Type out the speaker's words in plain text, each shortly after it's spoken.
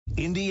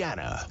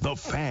Indiana, The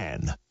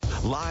Fan.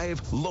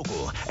 Live,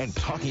 local, and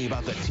talking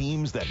about the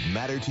teams that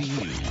matter to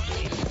you.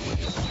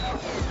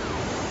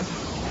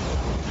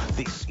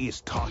 This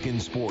is Talkin'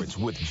 Sports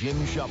with Jim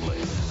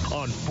Shovlin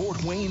on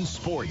Fort Wayne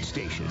Sports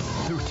Station,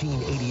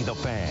 1380 The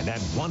Fan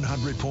and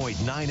 100.9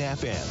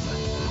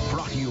 FM.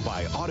 Brought to you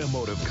by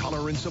Automotive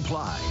Color and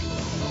Supply.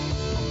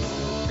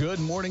 Good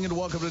morning and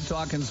welcome to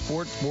Talkin'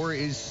 Sports for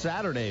is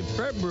Saturday,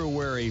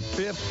 February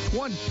 5th,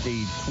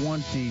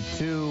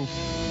 2022.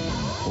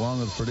 Along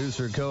with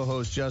producer and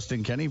co-host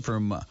Justin Kenny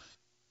from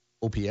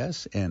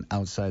OPS and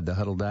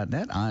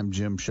OutsideTheHuddle.net. I'm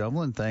Jim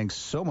Shovlin. Thanks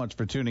so much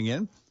for tuning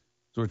in.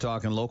 So we're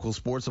talking local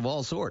sports of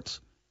all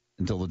sorts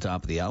until the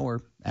top of the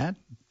hour at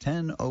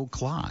 10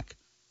 o'clock.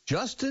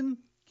 Justin,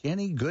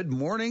 Kenny, good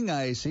morning.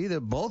 I see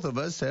that both of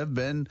us have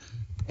been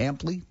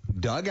amply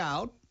dug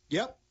out.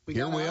 Yep.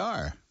 Here we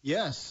are.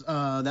 Yes.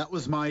 That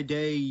was my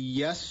day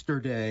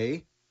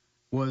yesterday,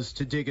 was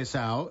to dig us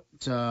out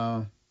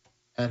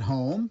at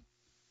home.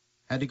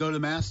 Had to go to the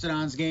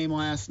Mastodons game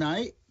last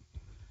night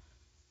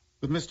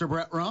with Mr.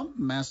 Brett Rump.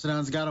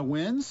 Mastodons got a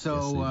win,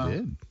 so Yes, they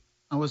did.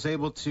 I was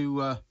able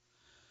to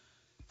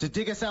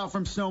dig us out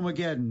from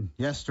Snowmageddon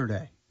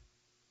yesterday.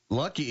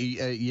 Lucky,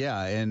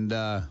 yeah, and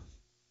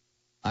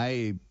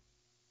I,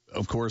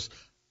 of course,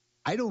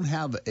 I don't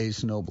have a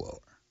snowblower.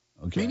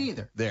 Okay. Me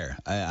neither. There,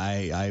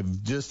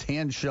 I've just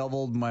hand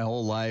shoveled my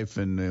whole life,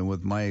 and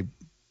with my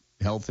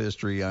health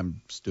history, I'm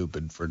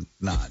stupid for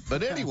not.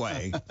 But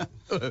anyway,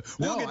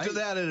 we'll get to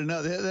that in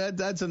another.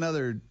 That's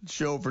another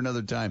show for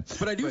another time.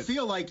 But I do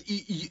feel like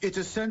it's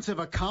a sense of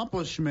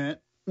accomplishment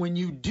when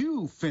you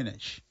do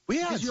finish. Well,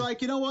 yeah, because you're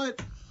like, you know what?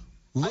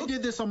 I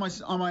did this on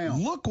my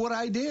own. Look what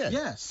I did.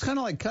 Yes. It's kind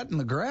of like cutting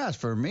the grass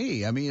for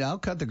me. I mean, I'll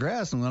cut the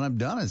grass, and when I'm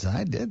done,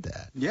 I did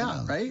that.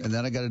 Yeah, right? And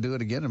then I got to do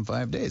it again in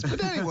 5 days.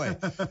 But anyway,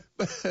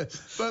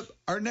 but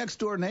our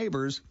next-door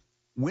neighbors,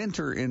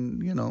 winter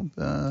in,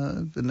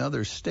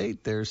 another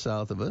state there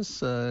south of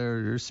us,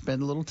 or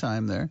spend a little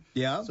time there.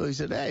 Yeah. So he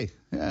said, hey,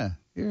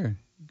 here,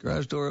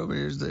 garage door over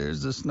here,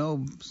 there's the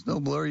snow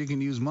blower. You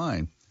can use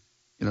mine.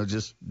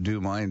 Just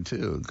do mine,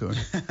 too, of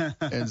course.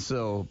 And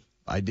so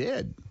I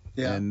did.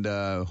 Yeah. And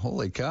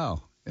holy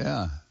cow,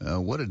 yeah,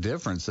 what a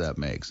difference that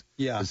makes.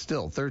 Yeah. But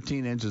still,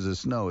 13 inches of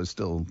snow is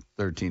still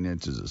 13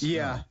 inches of snow.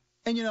 Yeah.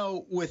 And,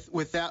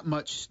 with that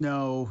much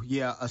snow,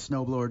 yeah, a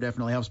snowblower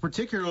definitely helps.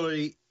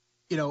 Particularly,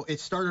 it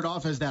started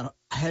off as that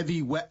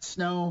heavy, wet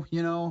snow,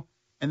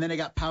 and then it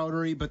got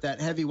powdery, but that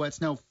heavy, wet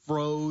snow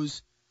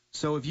froze.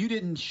 So if you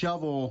didn't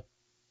shovel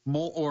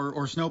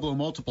or snowblow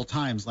multiple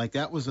times, like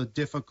that was a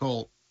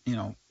difficult,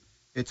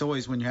 it's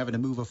always when you're having to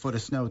move a foot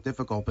of snow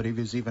difficult, but it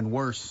was even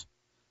worse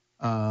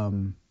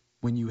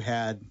when you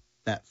had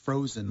that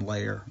frozen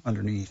layer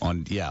underneath.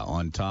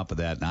 On top of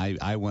that, and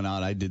I went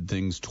out, I did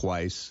things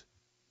twice,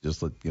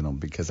 just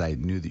because I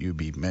knew that you'd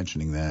be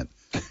mentioning that.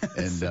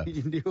 And so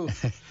you knew.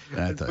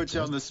 I put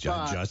you on the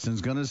spot.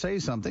 Justin's going to say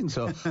something,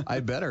 so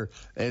I better.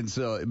 And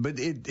so, but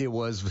it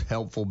was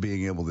helpful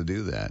being able to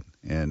do that.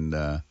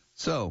 And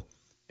so,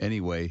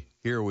 anyway,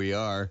 here we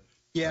are.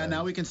 Yeah,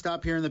 now we can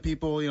stop hearing the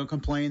people,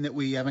 complain that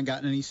we haven't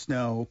gotten any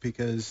snow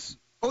because.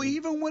 Oh,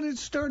 even when it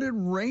started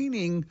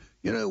raining,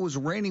 it was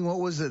raining, what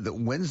was it,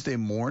 Wednesday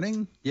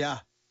morning? Yeah.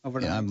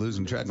 Overnight. Yeah, I'm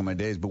losing track of my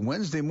days. But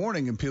Wednesday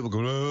morning, and people go,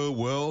 oh,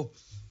 well,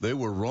 they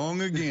were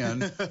wrong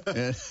again.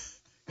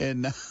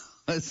 and now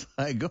it's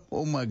like,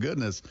 oh, my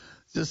goodness.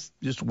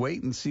 Just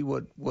wait and see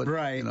what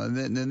right.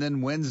 And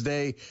then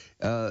Wednesday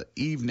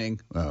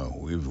evening,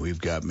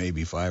 we've got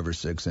maybe 5 or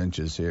 6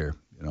 inches here,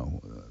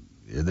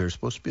 there's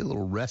supposed to be a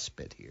little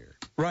respite here.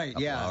 Right,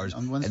 yeah. Hours,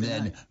 on Wednesday and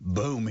then, night.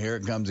 boom, here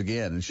it comes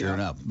again, and sure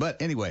enough.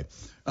 But anyway,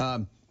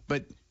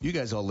 but you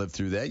guys all lived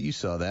through that. You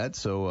saw that,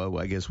 so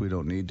I guess we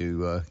don't need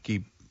to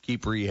keep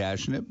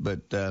rehashing it.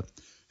 But,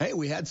 hey,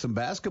 we had some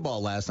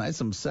basketball last night,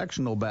 some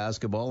sectional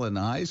basketball in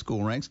the high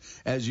school ranks.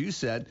 As you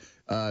said,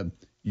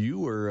 you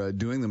were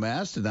doing the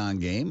Mastodon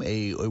game,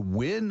 a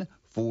win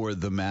for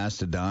the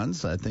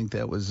Mastodons. I think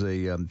that was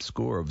a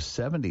score of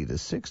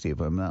 70-60, if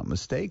I'm not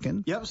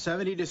mistaken. Yep,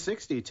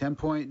 70-60,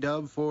 10-point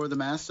dub for the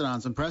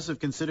Mastodons. Impressive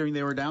considering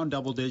they were down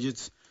double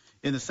digits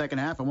in the second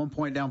half. At one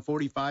point down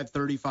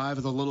 45-35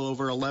 with a little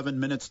over 11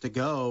 minutes to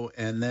go,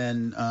 and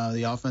then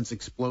the offense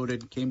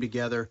exploded, came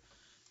together,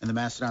 and the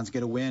Mastodons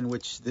get a win,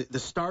 which the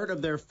start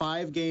of their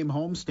 5-game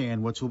homestand,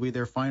 which will be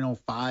their final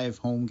 5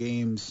 home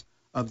games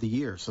of the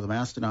year. So the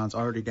Mastodons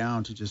already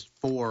down to just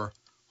 4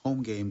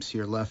 home games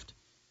here left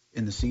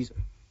in the season.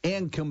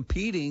 And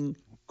competing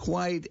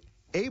quite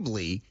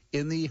ably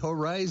in the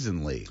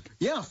Horizon League.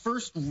 Yeah,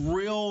 first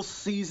real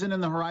season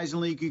in the Horizon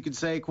League, you could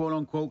say, quote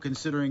unquote,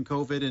 considering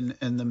COVID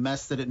and the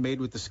mess that it made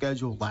with the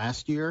schedule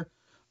last year.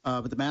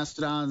 But the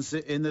Mastodons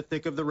in the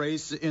thick of the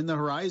race in the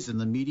Horizon,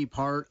 the meaty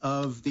part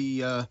of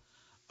the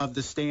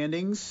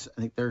standings.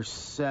 I think they're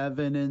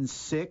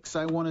 7-6,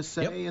 I want to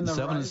say, in the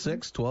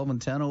 7-6,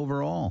 12-10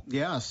 overall.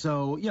 Yeah,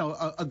 so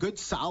a good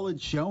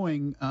solid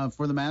showing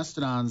for the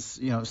Mastodons.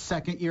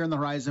 Second year in the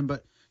Horizon,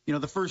 but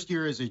the first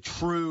year is a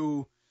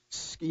true.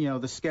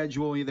 The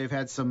schedule, they've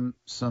had some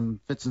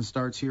fits and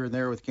starts here and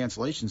there with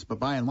cancellations, but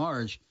by and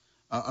large,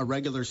 a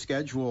regular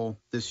schedule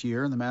this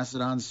year, and the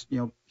Mastodons,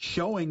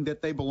 showing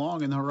that they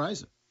belong in the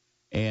horizon.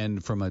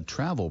 And from a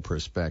travel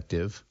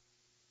perspective,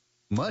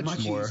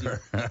 much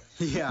more,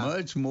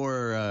 much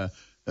more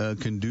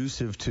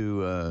conducive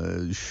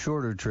to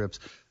shorter trips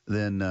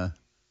than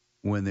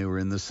when they were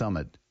in the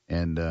Summit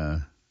and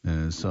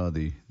saw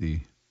the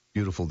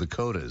beautiful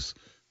Dakotas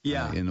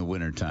in the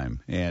wintertime.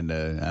 And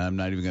I'm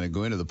not even going to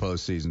go into the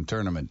postseason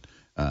tournament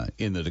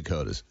in the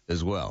Dakotas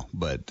as well.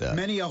 But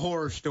many a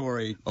horror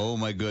story. Oh,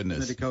 my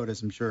goodness. In the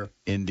Dakotas, I'm sure.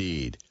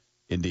 Indeed.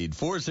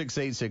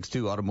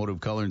 46862,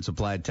 Automotive Color and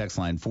Supply text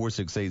line,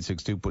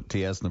 46862. Put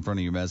TS in the front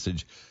of your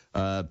message.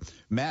 Mad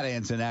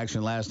Ants in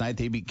action last night.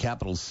 They beat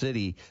Capital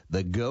City,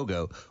 the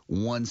Go-Go,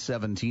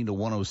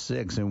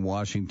 117-106 in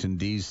Washington,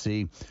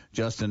 D.C.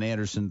 Justin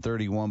Anderson,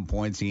 31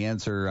 points. The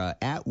answer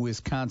at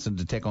Wisconsin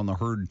to take on the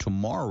Herd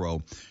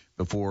tomorrow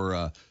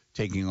before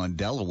taking on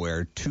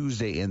Delaware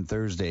Tuesday and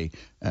Thursday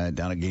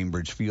down at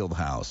Gainbridge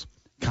Fieldhouse.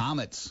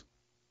 Comets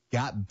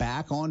got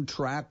back on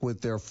track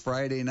with their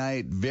Friday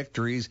night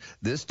victories,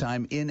 this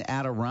time in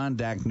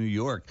Adirondack, New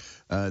York.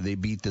 They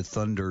beat the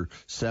Thunder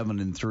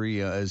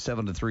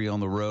 7-3 on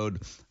the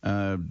road.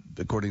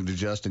 According to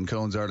Justin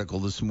Cohn's article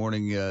this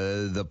morning,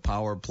 the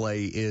power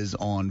play is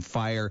on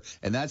fire.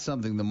 And that's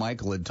something that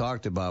Michael had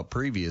talked about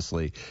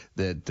previously,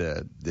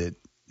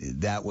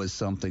 that was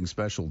something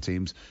special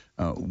teams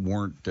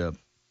weren't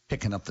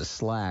picking up the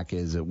slack,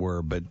 as it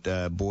were.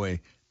 But,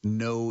 boy,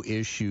 no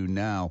issue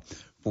now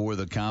for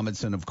the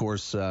Comets. And, of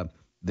course,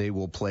 they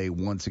will play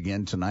once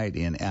again tonight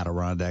in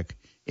Adirondack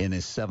in a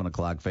 7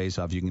 o'clock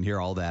faceoff. You can hear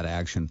all that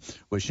action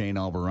with Shane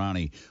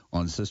Albarani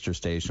on sister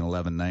station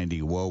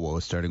 1190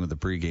 WOWO, starting with the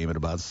pregame at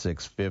about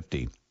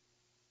 6:50.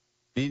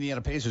 The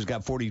Indiana Pacers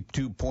got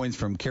 42 points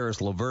from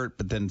Karis LeVert,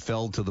 but then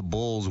fell to the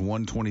Bulls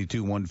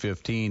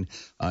 122-115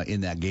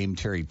 in that game.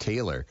 Terry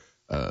Taylor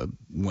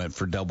went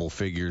for double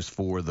figures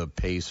for the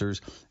Pacers.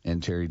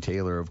 And Terry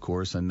Taylor, of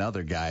course,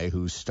 another guy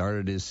who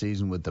started his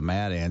season with the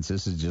Mad Ants.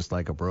 This is just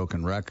like a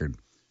broken record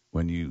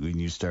when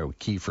you start with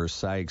Kiefer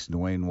Sykes,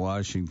 Dwayne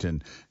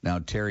Washington, now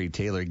Terry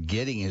Taylor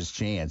getting his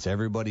chance.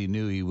 Everybody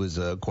knew he was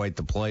quite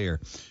the player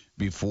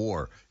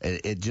before.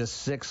 At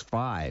just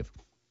 6'5",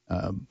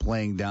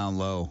 playing down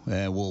low.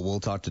 We'll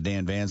talk to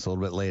Dan Vance a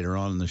little bit later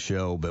on in the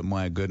show, but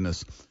my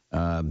goodness,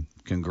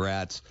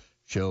 congrats.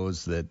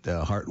 Shows that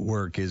hard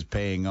work is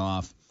paying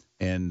off,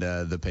 and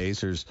the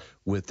Pacers,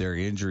 with their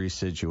injury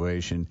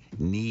situation,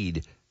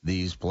 need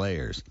these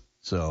players.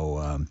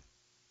 So,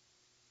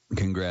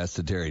 congrats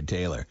to Terry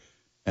Taylor.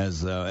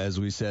 As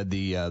we said,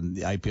 the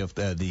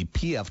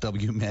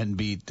PFW men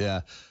beat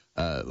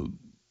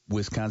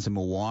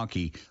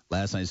Wisconsin-Milwaukee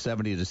last night,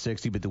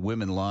 70-60, but the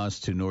women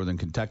lost to Northern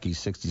Kentucky,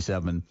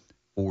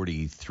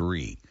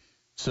 67-43.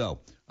 So,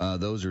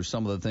 those are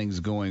some of the things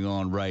going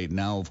on right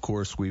now. Of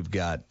course, we've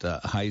got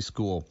high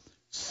school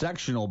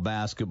sectional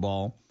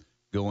basketball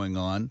going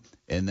on,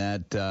 and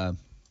that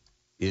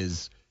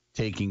is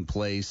taking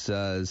place,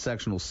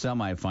 sectional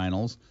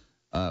semifinals.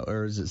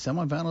 Or is it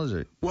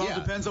semifinals? Well, it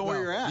depends on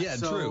where you're at. Yeah,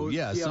 true.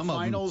 Yeah, some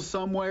finals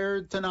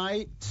somewhere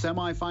tonight,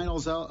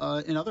 semifinals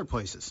in other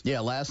places.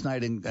 Yeah, last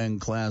night in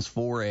Class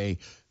 4A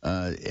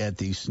at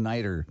the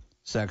Snyder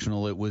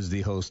sectional, it was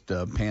the host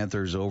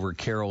Panthers over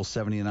Carroll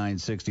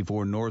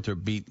 79-64.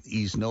 Northrop beat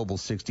East Noble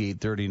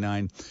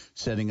 68-39,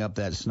 setting up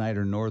that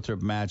Snyder-Northrop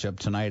matchup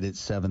tonight at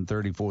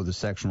 7:30 for the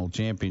sectional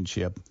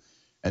championship.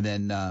 And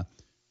then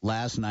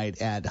last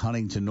night at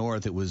Huntington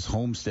North, it was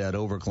Homestead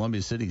over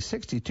Columbia City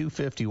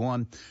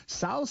 62-51.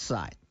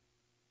 Southside,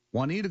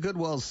 Juanita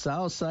Goodwell's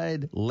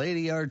Southside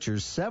Lady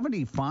Archers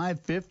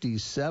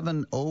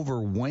 75-57 over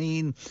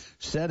Wayne,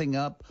 setting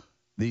up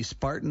the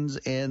Spartans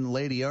and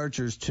Lady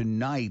Archers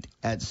tonight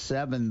at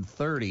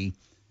 7:30.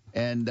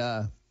 And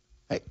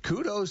hey,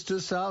 kudos to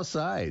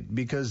Southside,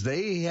 because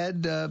they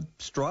had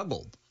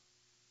struggled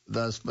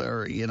thus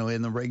far,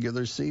 in the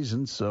regular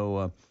season.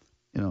 So,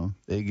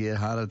 they get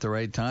hot at the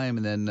right time.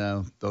 And then,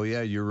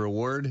 your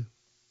reward,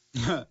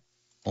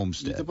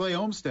 Homestead. You get to play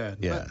Homestead.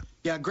 Yeah.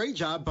 But, great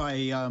job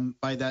by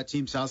that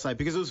team, Southside,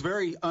 because it was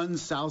very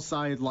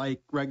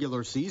un-Southside-like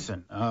regular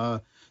season.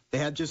 They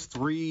had just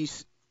 3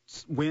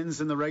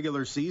 wins in the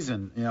regular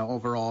season,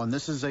 overall. And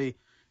this is a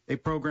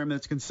program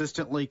that's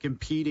consistently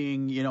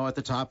competing, at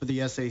the top of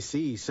the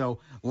SAC. So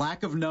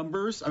lack of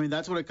numbers,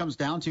 that's what it comes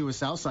down to with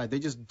Southside. They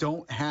just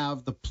don't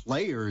have the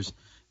players,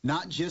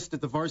 not just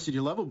at the varsity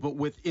level, but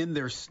within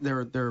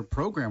their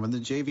program, and the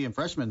JV and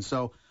freshmen.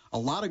 So a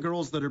lot of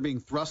girls that are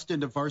being thrust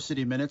into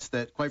varsity minutes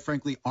that, quite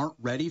frankly, aren't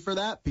ready for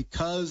that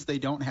because they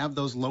don't have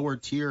those lower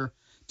tier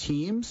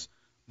teams.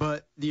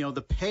 But,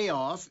 the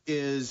payoff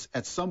is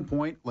at some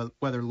point,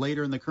 whether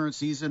later in the current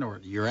season or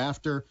the year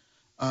after,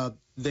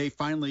 they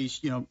finally,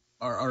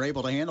 are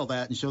able to handle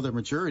that and show their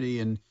maturity.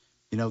 And,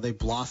 they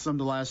blossomed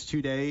the last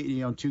 2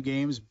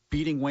 games,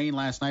 beating Wayne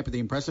last night. But the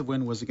impressive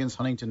win was against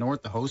Huntington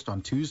North, the host,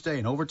 on Tuesday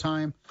in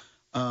overtime.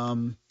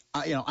 I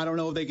don't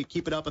know if they could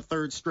keep it up a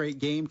third straight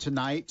game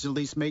tonight to at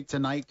least make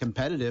tonight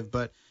competitive.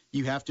 But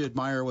you have to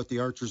admire what the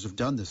Archers have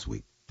done this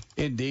week.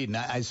 Indeed, and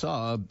I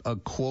saw a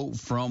quote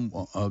from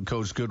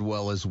Coach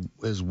Goodwell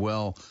as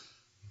well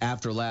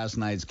after last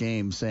night's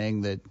game,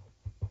 saying that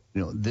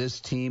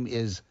this team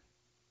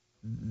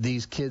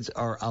these kids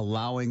are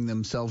allowing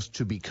themselves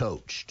to be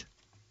coached,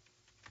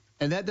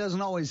 and that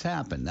doesn't always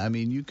happen. I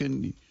mean, you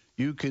can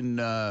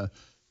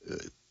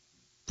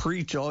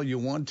preach all you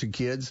want to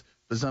kids,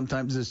 but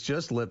sometimes it's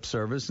just lip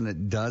service, and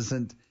it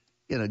doesn't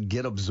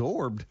get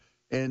absorbed,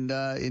 and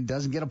it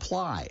doesn't get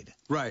applied.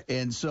 Right.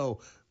 And so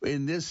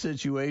in this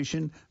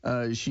situation,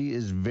 she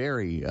is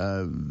very,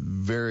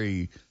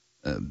 very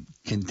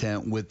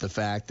content with the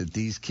fact that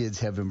these kids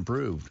have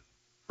improved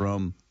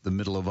from the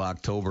middle of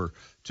October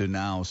to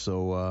now.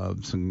 So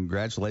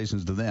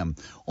congratulations to them.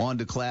 On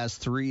to Class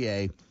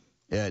 3A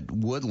at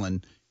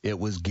Woodland. It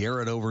was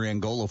Garrett over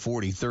Angola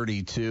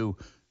 40-32.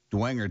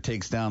 Dwenger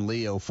takes down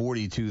Leo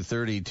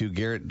 42-32.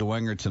 Garrett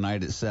Dwenger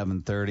tonight at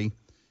 7:30.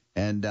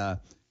 And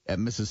at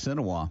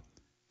Mississinewa,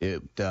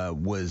 it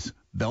was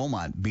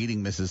Belmont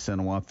beating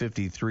Mississinewa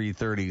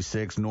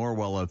 53-36.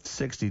 Norwell a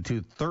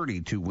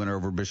 62-32 winner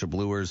over Bishop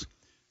Luers.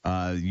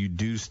 You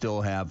do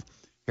still have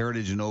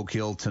Heritage and Oak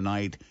Hill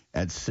tonight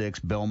at 6.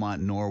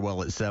 Belmont and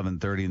Norwell at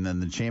 7:30. And then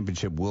the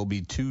championship will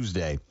be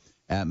Tuesday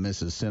at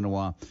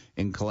Mississinewa.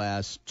 In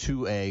Class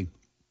 2A,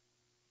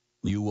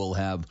 you will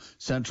have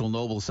Central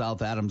Noble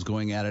South Adams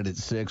going at it at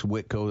 6.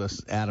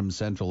 Whitco Adams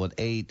Central at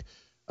 8.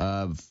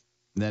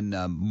 Then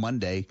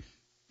Monday,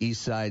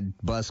 Eastside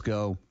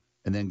Busco.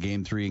 And then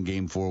Game 3 and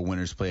Game 4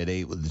 winners play at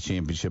 8 with the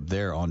championship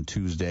there on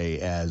Tuesday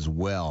as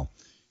well.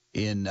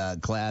 In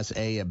Class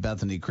A at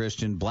Bethany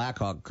Christian,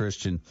 Blackhawk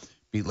Christian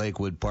beat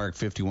Lakewood Park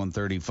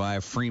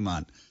 51-35.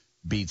 Fremont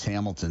beats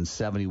Hamilton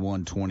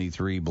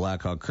 71-23.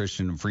 Blackhawk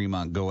Christian and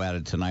Fremont go at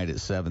it tonight at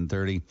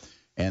 7:30.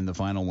 And the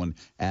final one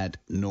at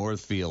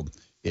Northfield,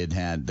 it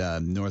had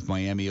North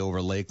Miami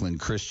over Lakeland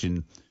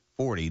Christian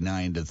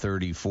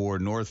 49-34.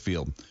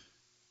 Northfield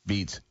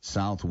beats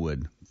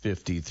Southwood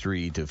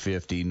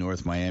 53-50.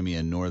 North Miami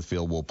and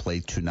Northfield will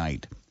play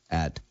tonight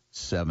at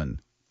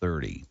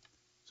 7:30.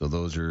 So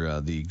those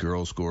are the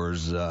girls'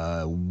 scores.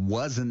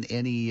 Wasn't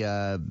any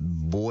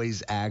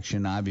boys'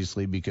 action,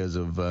 obviously, because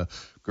of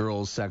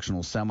girls'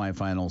 sectional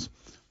semifinals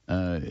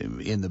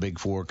in the Big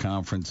Four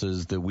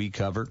conferences that we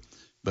cover.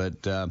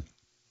 But,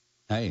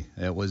 hey,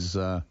 it was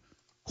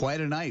quite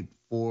a night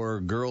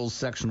for girls'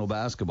 sectional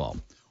basketball.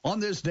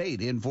 On this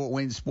date in Fort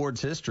Wayne sports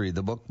history,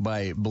 the book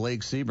by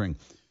Blake Sebring,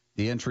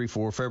 the entry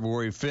for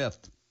February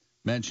 5th,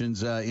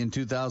 mentions in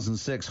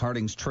 2006,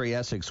 Harding's Trey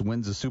Essex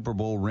wins a Super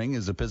Bowl ring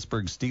as the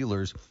Pittsburgh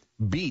Steelers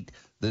beat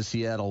the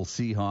Seattle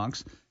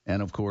Seahawks.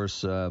 And, of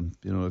course,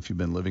 if you've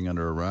been living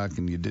under a rock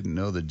and you didn't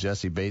know that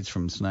Jesse Bates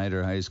from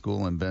Snyder High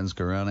School and Ben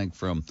Skoranek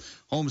from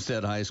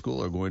Homestead High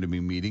School are going to be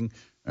meeting,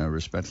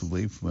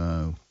 respectively,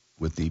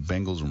 with the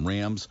Bengals and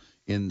Rams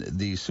in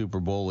the Super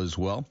Bowl as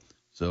well.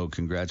 So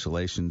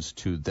congratulations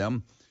to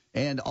them.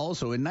 And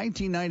also in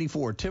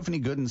 1994, Tiffany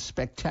Gooden's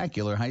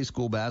spectacular high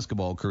school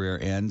basketball career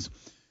ends.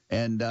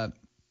 And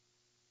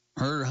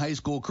her high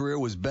school career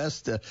was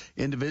best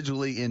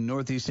individually in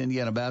Northeast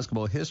Indiana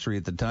basketball history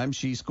at the time.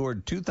 She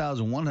scored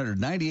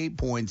 2,198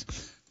 points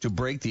to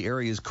break the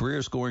area's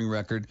career scoring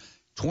record,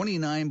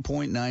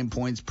 29.9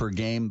 points per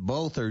game,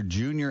 both her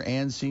junior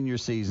and senior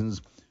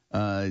seasons.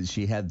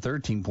 She had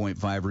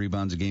 13.5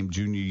 rebounds a game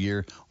junior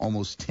year,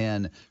 almost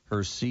 10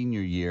 her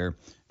senior year,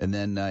 and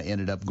then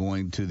ended up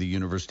going to the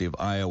University of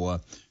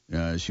Iowa.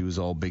 She was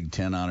all Big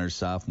Ten honors,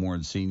 sophomore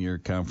and senior,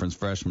 conference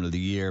freshman of the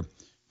year.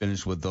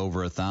 Finished with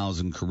over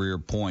 1,000 career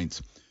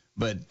points,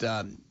 but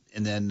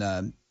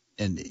and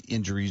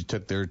injuries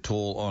took their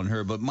toll on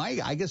her. But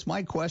I guess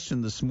my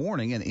question this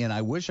morning, and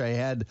I wish I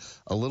had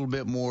a little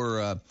bit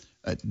more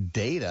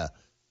data,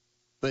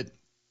 but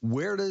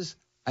where does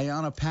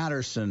Ayanna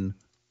Patterson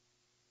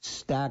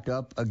stack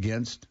up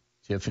against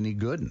Tiffany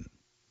Gooden?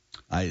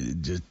 I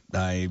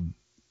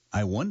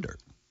wonder.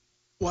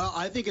 Well,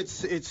 I think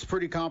it's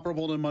pretty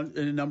comparable in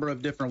a number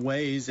of different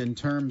ways. In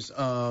terms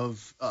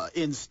of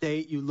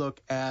in-state, you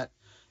look at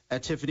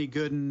Tiffany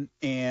Gooden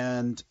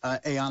and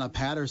Ayanna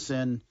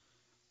Patterson.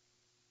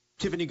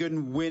 Tiffany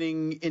Gooden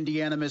winning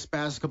Indiana Miss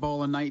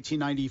Basketball in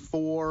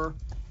 1994,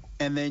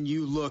 and then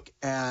you look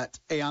at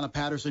Ayanna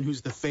Patterson,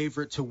 who's the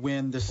favorite to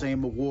win the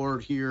same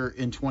award here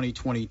in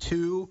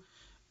 2022.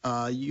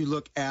 You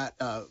look at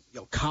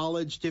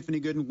college. Tiffany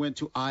Gooden went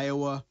to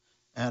Iowa.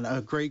 And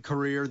a great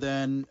career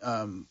then,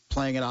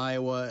 playing at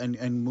Iowa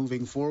and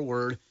moving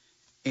forward.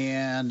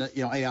 And,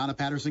 Ayanna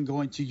Patterson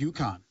going to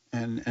UConn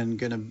and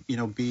going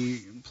to,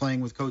 be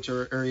playing with Coach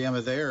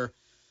Ariema there.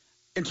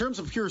 In terms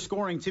of pure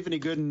scoring, Tiffany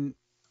Gooden,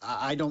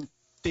 I don't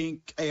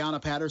think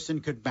Ayanna Patterson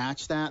could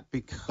match that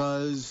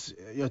because,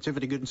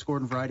 Tiffany Gooden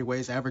scored in a variety of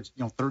ways, averaged,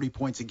 30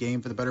 points a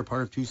game for the better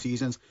part of 2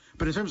 seasons.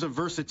 But in terms of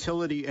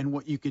versatility and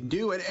what you can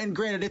do, and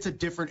granted, it's a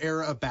different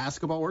era of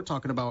basketball. We're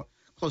talking about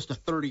close to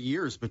 30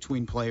 years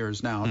between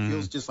players now. It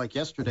feels just like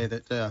yesterday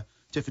that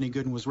Tiffany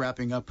Gooden was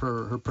wrapping up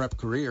her prep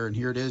career, and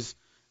here it is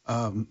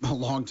a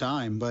long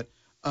time. But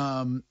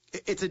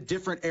it's a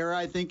different era,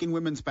 I think, in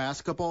women's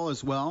basketball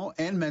as well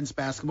and men's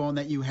basketball in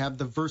that you have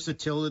the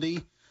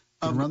versatility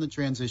can run the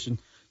transition.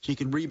 She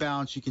can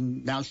rebound. She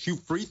can now shoot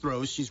free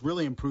throws. She's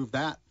really improved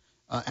that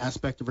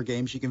aspect of her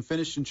game. She can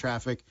finish in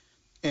traffic.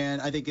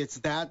 And I think it's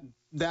that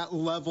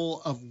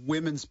level of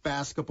women's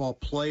basketball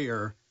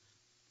player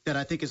that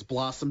I think has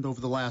blossomed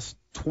over the last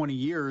 20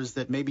 years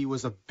that maybe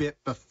was a bit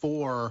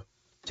before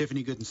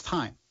Tiffany Gooden's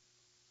time.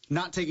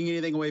 Not taking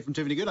anything away from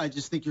Tiffany Gooden, I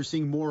just think you're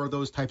seeing more of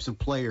those types of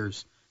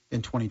players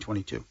in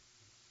 2022.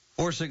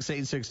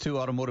 46862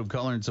 Automotive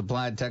Color and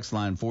Supply text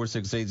line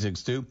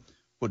 46862.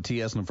 Put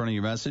TS in front of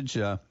your message.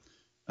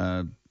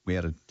 We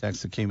had a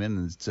text that came in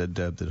and said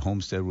that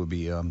Homestead would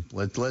be,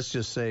 let's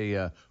just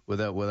say,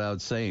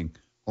 without saying,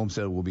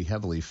 Homestead will be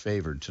heavily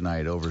favored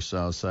tonight over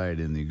Southside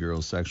in the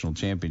girls' sectional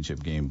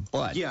championship game.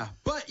 But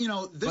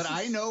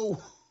I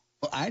know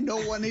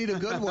Juanita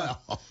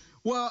Goodwell.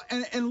 Well,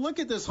 and look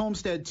at this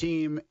Homestead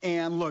team,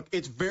 and look,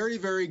 it's very,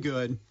 very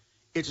good.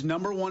 It's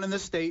number one in the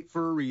state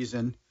for a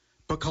reason.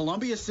 But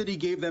Columbia City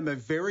gave them a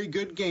very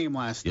good game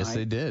last night. Yes,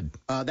 they did.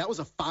 That was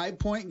a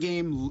 5-point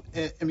game,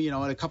 and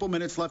a couple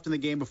minutes left in the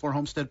game before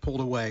Homestead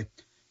pulled away.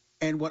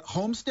 And what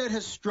Homestead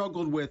has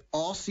struggled with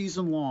all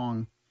season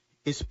long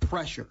is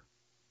pressure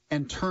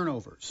and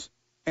turnovers.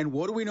 And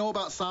what do we know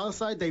about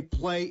Southside? They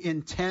play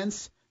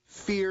intense,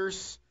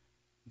 fierce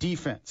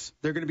defense.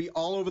 They're going to be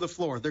all over the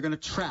floor. They're going to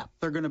trap.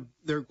 They're going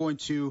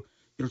to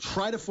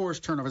try to force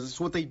turnovers. That's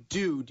what they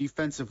do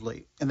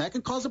defensively. And that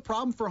can cause a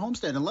problem for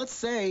Homestead. And let's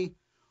say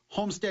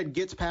Homestead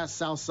gets past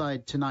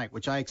Southside tonight,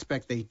 which I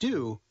expect they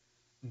do.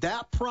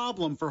 That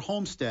problem for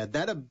Homestead,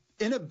 that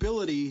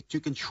inability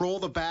to control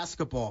the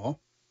basketball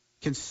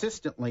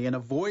consistently and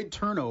avoid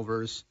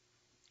turnovers,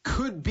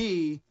 could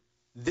be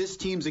this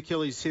team's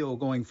Achilles heel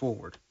going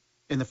forward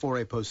in the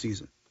 4A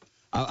postseason.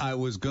 I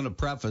was going to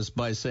preface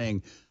by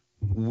saying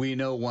we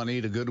know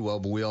Juanita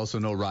Goodwell, but we also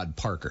know Rod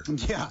Parker.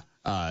 Yeah.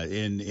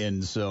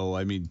 And so,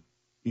 I mean,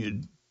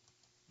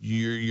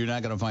 you're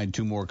not going to find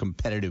two more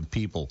competitive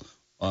people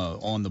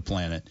on the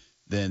planet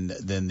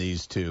than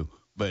these two.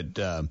 But,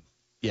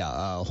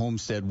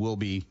 Homestead will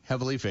be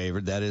heavily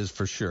favored. That is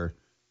for sure.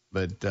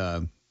 But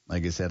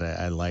like I said,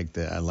 I like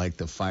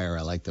the fire.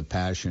 I like the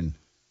passion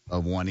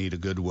of Juanita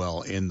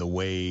Goodwell in the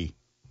way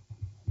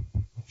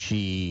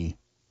she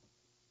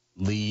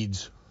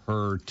leads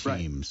her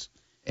teams.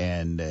 Right.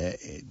 And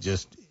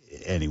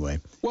anyway.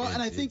 Well,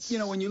 and I think,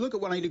 when you look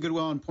at Juanita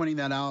Goodwell and pointing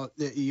that out,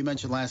 you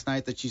mentioned last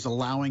night that she's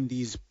allowing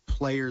these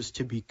players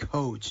to be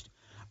coached.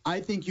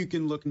 I think you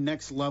can look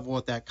next level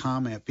at that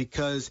comment,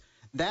 because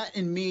that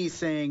and me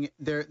saying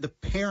the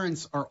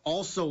parents are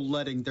also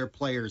letting their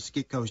players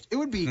get coached. It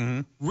would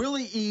be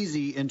really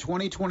easy in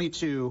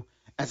 2022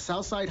 at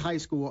Southside High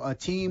School, a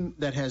team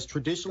that has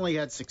traditionally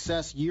had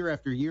success year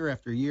after year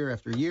after year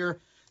after year,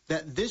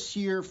 that this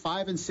year,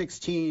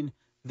 5-16,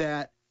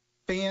 that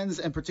fans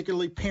and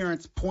particularly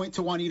parents point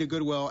to Juanita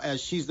Goodwell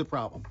as she's the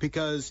problem,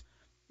 because,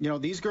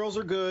 these girls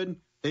are good.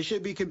 They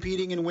should be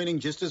competing and winning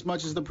just as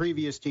much as the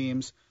previous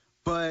teams.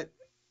 But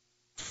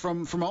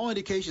from all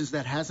indications,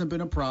 that hasn't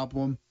been a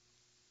problem.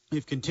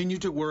 They've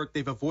continued to work.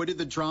 They've avoided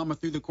the drama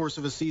through the course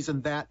of a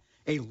season that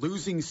a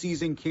losing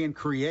season can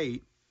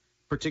create,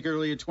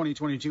 particularly in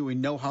 2022. We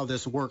know how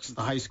this works at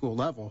the high school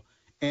level.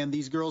 And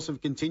these girls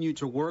have continued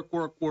to work,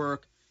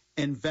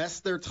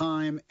 invest their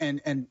time,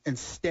 and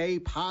stay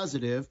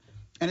positive.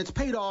 And it's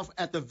paid off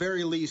at the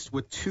very least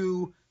with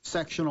 2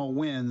 sectional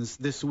wins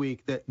this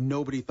week that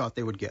nobody thought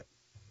they would get.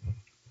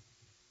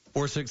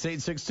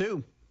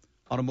 46862.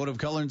 Automotive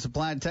Color and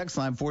Supply text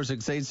line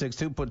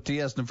 46862. Put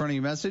TS in front of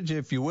your message,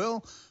 if you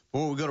will.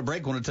 Before we go to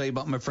break, I want to tell you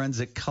about my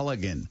friends at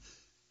Culligan.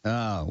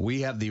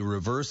 We have the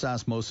reverse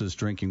osmosis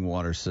drinking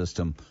water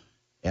system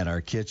at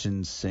our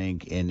kitchen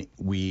sink, and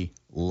we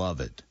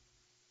love it.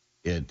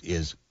 It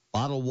is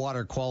bottled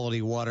water,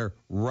 quality water,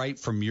 right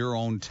from your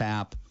own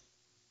tap.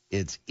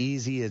 It's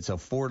easy. It's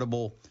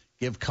affordable.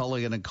 Give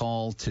Culligan a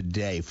call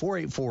today,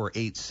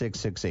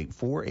 484-8668,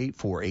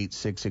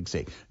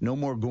 484-8668. No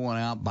more going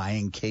out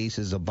buying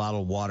cases of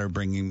bottled water,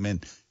 bringing them in.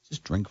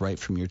 Just drink right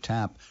from your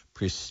tap.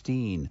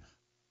 Pristine,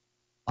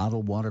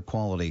 bottled water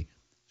quality,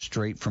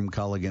 straight from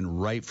Culligan,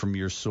 right from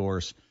your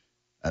source.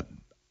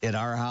 At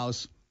our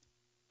house,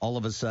 all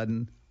of a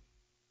sudden,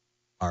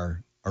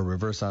 our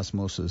reverse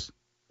osmosis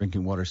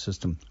drinking water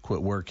system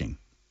quit working.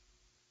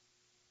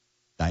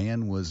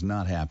 Diane was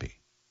not happy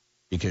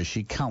because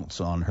she counts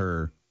on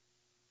her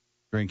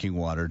drinking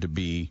water to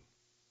be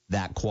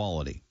that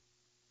quality.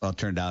 Well, it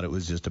turned out it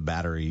was just a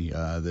battery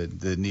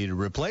that needed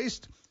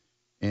replaced,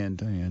 and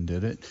Diane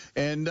did it.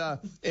 And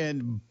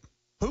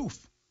poof,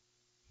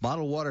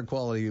 bottled water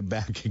quality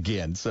back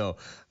again. So,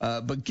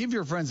 but give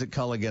your friends at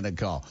Culligan a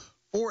call.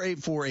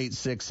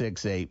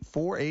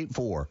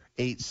 484-8668,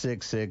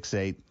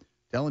 484-8668.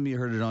 Tell them you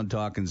heard it on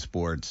Talking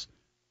Sports.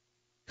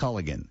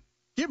 Culligan.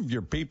 Give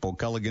your people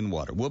Culligan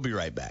water. We'll be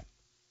right back.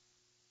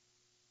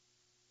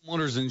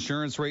 Homeowners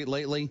insurance rate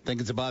lately? Think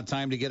it's about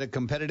time to get a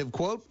competitive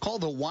quote? Call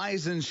the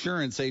Wise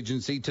Insurance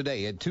Agency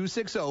today at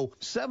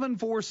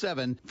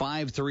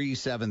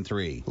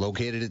 260-747-5373.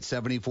 Located at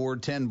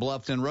 7410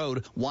 Bluffton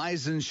Road,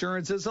 Wise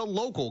Insurance is a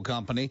local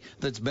company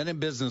that's been in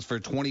business for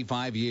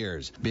 25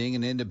 years. Being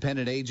an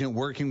independent agent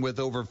working with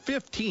over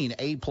 15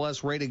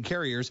 A-plus rated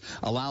carriers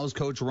allows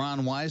Coach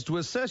Ron Wise to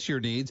assess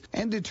your needs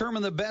and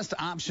determine the best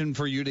option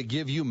for you to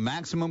give you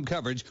maximum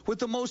coverage with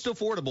the most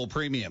affordable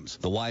premiums.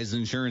 The Wise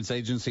Insurance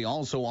Agency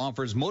also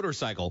offers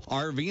motorcycle,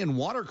 RV, and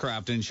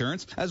watercraft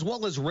insurance, as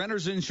well as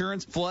renter's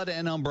insurance, flood,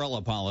 and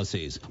umbrella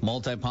policies.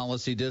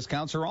 Multi-policy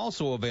discounts are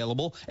also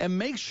available, and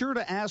make sure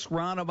to ask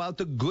Ron about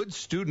the good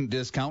student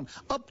discount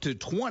up to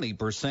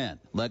 20%.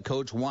 Let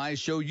Coach Wise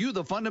show you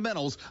the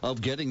fundamentals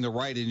of getting the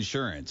right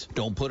insurance.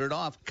 Don't put it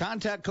off.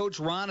 Contact Coach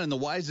Ron and the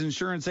Wise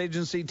Insurance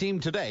Agency team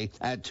today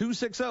at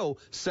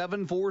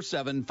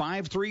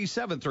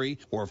 260-747-5373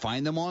 or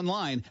find them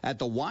online at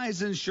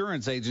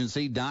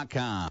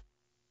thewiseinsuranceagency.com.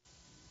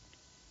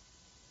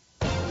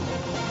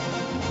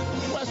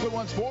 Westwood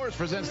One Sports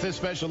presents this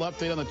special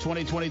update on the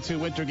 2022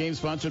 Winter Games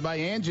sponsored by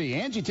Angie.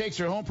 Angie takes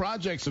your home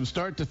projects from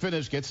start to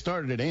finish. Get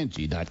started at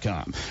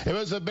Angie.com. It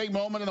was a big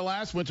moment in the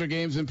last Winter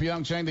Games in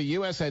Pyeongchang. The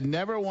U.S. had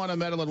never won a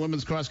medal in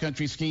women's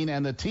cross-country skiing,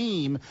 and the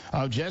team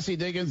of Jessie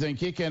Diggins and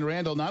Kika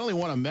Randall not only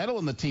won a medal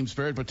in the team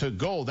spirit, but took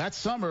gold. That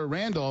summer,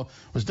 Randall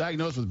was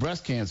diagnosed with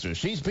breast cancer.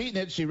 She's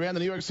beaten it. She ran the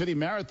New York City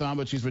Marathon,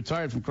 but she's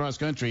retired from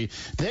cross-country.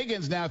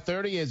 Diggins, now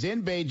 30, is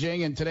in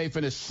Beijing, and today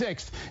finished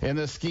 6th in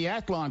the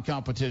skiathlon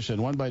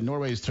competition, won by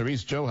Norway's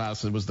Therese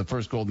Johaug. It was the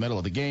first gold medal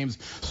of the Games.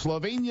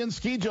 Slovenian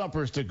ski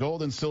jumpers took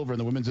gold and silver in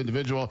the women's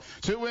individual.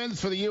 2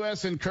 wins for the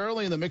U.S. in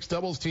curling. The mixed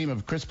doubles team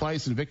of Chris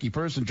Pleiss and Vicky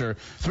Persinger,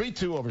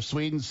 3-2 over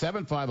Sweden,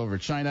 7-5 over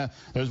China.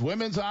 There's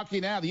women's hockey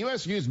now. The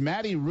U.S. used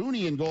Maddie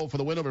Rooney in goal for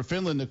the win over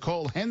Finland.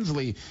 Nicole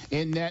Hensley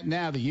in net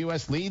now. The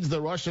U.S. leads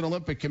the Russian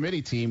Olympic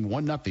Committee team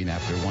 1-0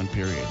 after one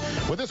period.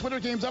 With this Winter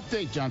Games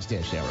update, John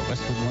Stashower,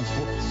 Westwood One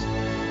Sports.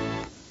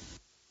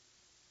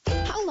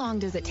 How long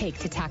does it take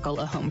to tackle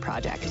a home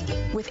project?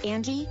 With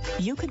Angie,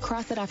 you could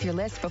cross it off your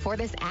list before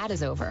this ad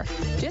is over.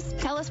 Just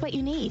tell us what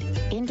you need.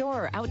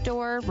 Indoor or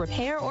outdoor,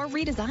 repair or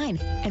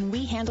redesign. And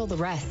we handle the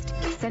rest,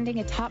 sending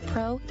a top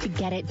pro to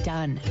get it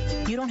done.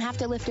 You don't have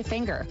to lift a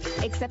finger,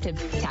 except to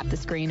tap the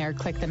screen or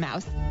click the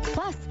mouse.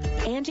 Plus,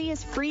 Angie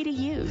is free to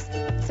use.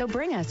 So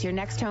bring us your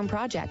next home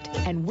project,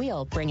 and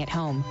we'll bring it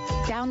home.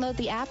 Download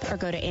the app or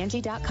go to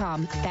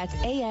Angie.com. That's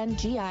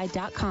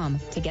ANGI.com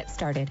to get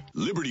started.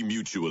 Liberty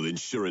Mutual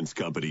Insurance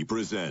Company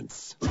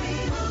presents And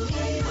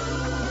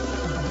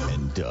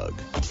Doug.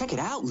 Check it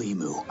out,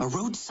 Limu, a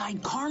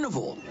roadside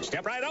carnival.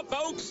 Step right up,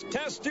 folks.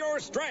 Test your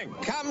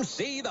strength. Come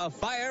see the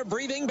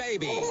fire-breathing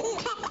baby.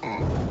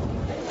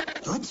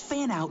 Let's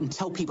fan out and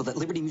tell people that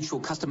Liberty Mutual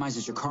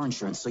customizes your car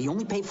insurance so you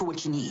only pay for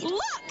what you need.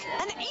 Look,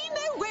 an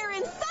emu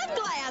wearing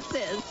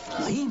sunglasses.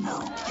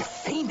 Limu, you're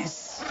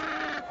famous.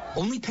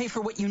 Only pay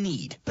for what you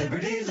need.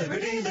 Liberty,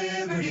 liberty,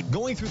 liberty.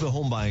 Going through the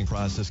home buying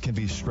process can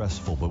be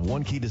stressful, but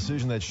one key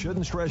decision that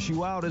shouldn't stress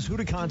you out is who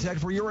to contact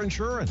for your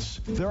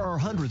insurance. There are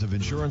hundreds of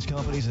insurance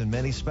companies, and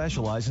many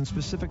specialize in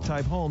specific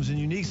type homes in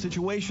unique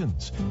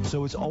situations.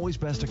 So it's always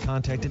best to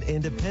contact an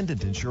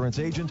independent insurance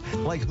agent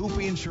like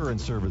Hoopy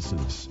Insurance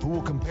Services, who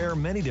will compare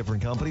many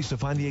different companies to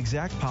find the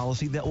exact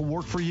policy that will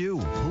work for you.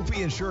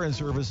 Hoopy Insurance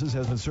Services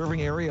has been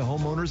serving area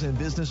homeowners and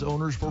business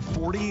owners for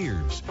 40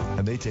 years,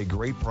 and they take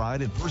great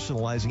pride in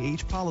personalizing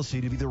each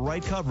policy to be the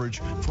right coverage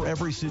for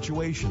every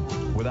situation,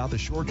 without the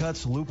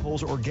shortcuts,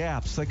 loopholes, or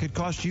gaps that could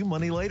cost you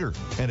money later.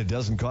 And it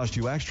doesn't cost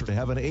you extra to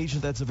have an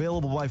agent that's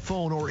available by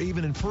phone or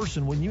even in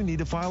person when you need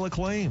to file a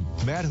claim.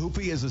 Matt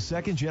Hoopy is a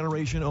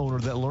second-generation owner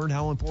that learned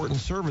how important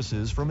service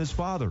is from his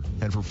father.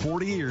 And for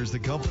 40 years, the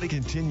company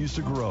continues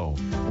to grow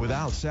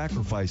without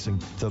sacrificing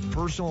the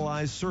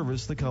personalized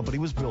service the company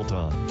was built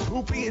on.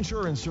 Hoopy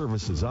Insurance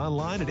Services,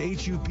 online at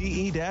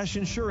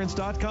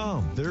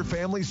hupe-insurance.com. Their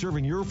family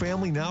serving your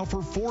family now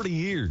for 40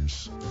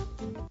 years.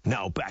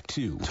 Now back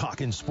to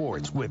Talkin'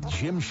 Sports with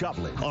Jim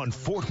Shovlin on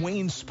Fort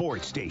Wayne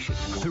Sports Station,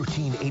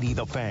 1380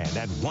 The Fan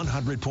at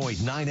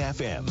 100.9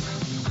 FM.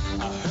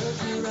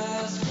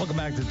 Welcome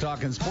back to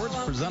Talkin' Sports,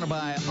 presented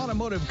by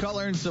Automotive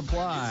Color and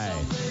Supply.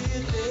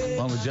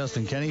 Along with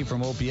Justin Kenny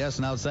from OPS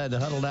and outside the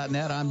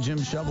huddle.net, I'm Jim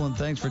Shovlin.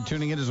 Thanks for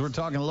tuning in as we're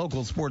talking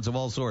local sports of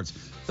all sorts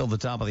till the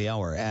top of the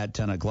hour at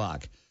 10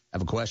 o'clock.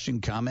 Have a question,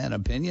 comment,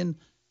 opinion?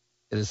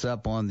 Hit us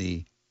up on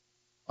the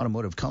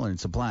Automotive Color and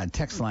Supply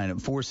text line at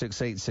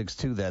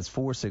 46862. That's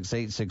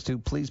 46862.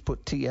 Please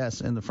put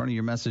TS in the front of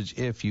your message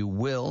if you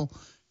will,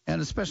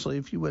 and especially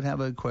if you would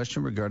have a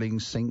question regarding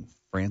St.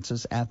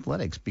 Francis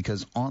Athletics,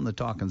 because on the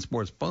Talkin'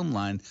 Sports phone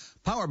line,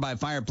 powered by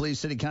Fire Police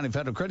City County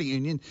Federal Credit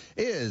Union,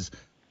 is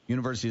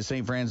University of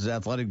St. Francis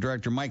Athletic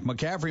Director Mike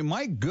McCaffrey.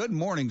 Mike, good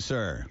morning,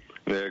 sir.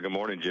 Yeah, good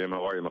morning, Jim.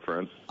 How are you, my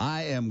friend?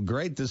 I am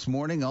great this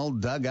morning, all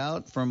dug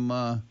out from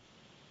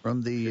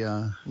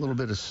the little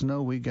bit of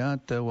snow we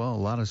got. A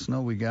lot of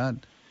snow we got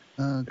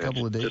a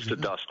couple of days ago. A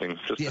dusting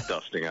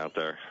out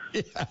there.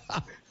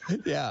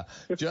 Yeah,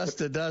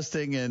 just a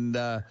dusting, and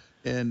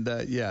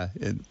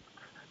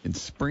And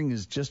spring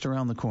is just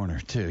around the corner,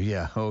 too.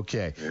 Yeah,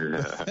 okay.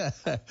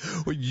 Yeah.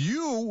 Well,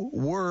 you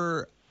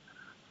were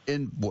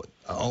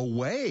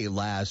away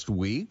last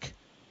week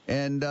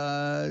and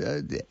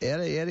at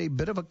a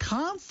bit of a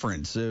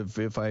conference,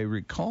 if I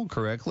recall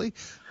correctly.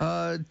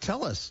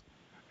 Tell us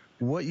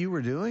what you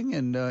were doing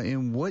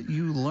and what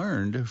you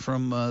learned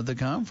from the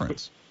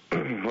conference.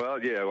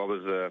 Well, yeah,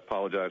 I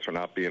apologize for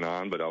not being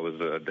on, but I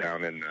was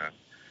down in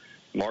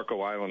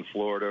Marco Island,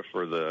 Florida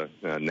for the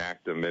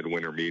NACDA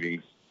midwinter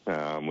meetings,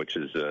 which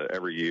is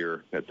every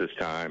year at this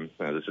time.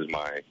 This is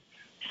my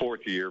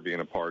fourth year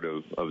being a part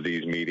of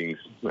these meetings.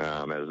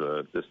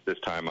 This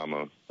time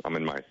I'm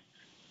in my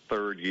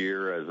third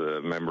year as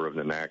a member of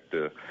the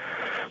NACDA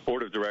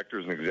Board of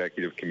Directors and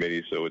Executive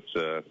Committee, so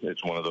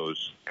it's one of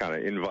those kind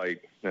of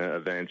invite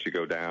events. You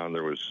go down.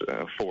 There was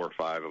 4 or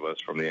 5 of us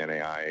from the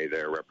NAIA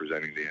there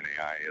representing the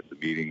NAIA at the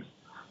meetings.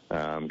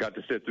 Got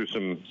to sit through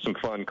some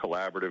fun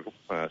collaborative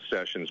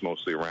sessions,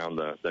 mostly around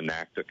the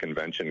NACDA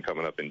convention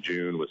coming up in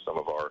June with some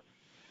of our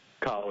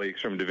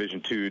colleagues from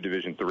Division II,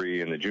 Division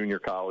III, and the junior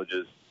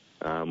colleges.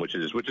 Which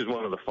is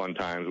one of the fun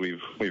times.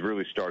 We've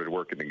really started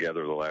working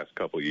together the last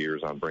couple of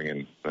years on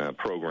bringing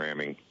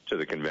programming to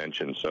the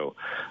convention. So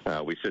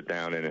we sit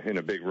down in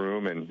a big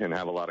room and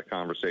have a lot of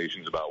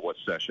conversations about what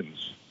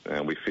sessions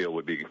we feel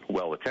would be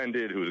well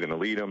attended, who's going to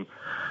lead them,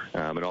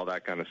 and all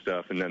that kind of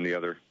stuff. And then the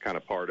other kind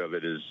of part of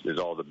it is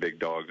all the big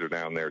dogs are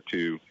down there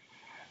too,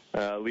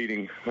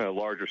 leading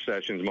larger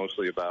sessions,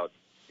 mostly about.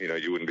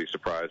 You wouldn't be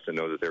surprised to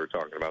know that they were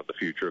talking about the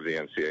future of the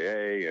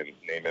NCAA and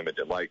name, image,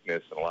 and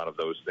likeness, and a lot of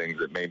those things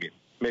that maybe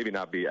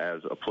not be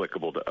as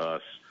applicable to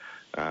us.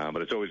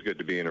 But it's always good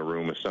to be in a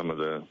room with some of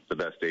the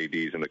best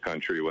ADs in the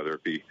country, whether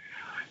it be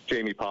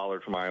Jamie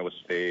Pollard from Iowa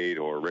State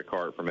or Rick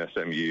Hart from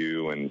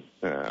SMU, and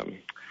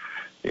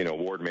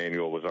Ward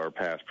Manuel was our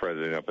past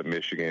president up at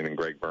Michigan, and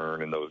Greg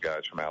Byrne and those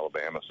guys from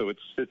Alabama. So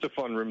it's a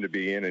fun room to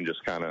be in and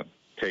just kind of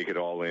take it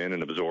all in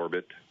and absorb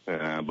it.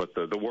 But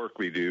the work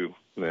we do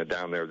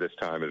down there this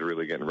time is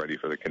really getting ready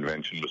for the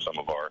convention with some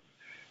of our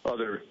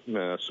other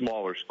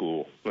smaller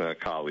school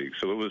colleagues.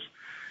 So it was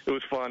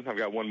fun. I've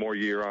got one more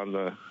year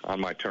on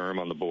my term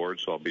on the board,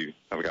 so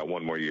I've got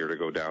one more year to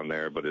go down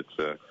there. But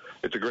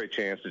it's a great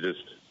chance to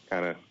just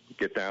kind of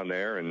get down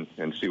there and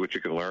see what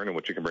you can learn and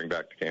what you can bring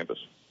back to campus.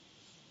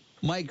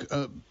 Mike,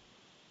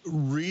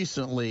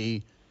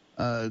 recently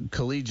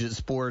collegiate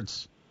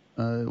sports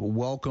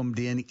welcomed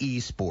in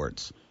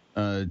esports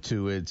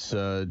to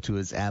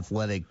its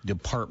athletic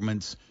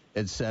departments,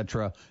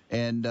 etc.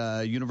 And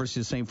University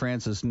of St.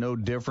 Francis, no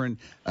different,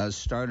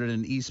 started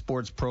an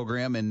esports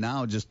program and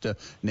now just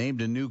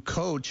named a new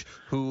coach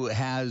who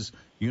has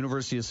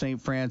University of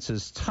St.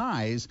 Francis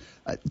ties.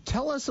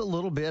 Tell us a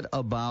little bit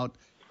about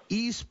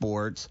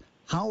esports,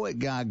 how it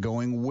got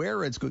going,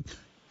 where it's going,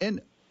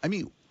 and I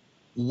mean,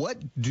 what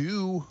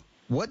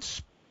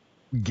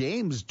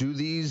games do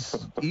these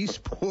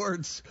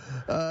esports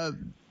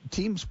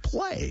teams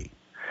play?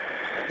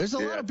 There's a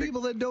lot of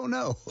people that don't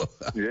know.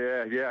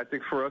 Yeah. I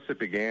think for us it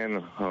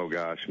began,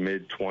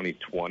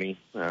 mid-2020.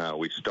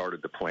 We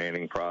started the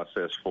planning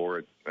process for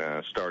it,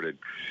 started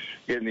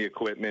getting the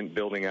equipment,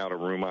 building out a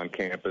room on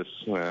campus.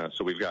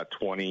 So we've got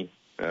 20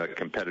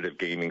 competitive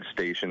gaming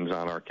stations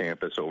on our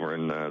campus over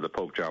in the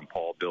Pope John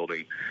Paul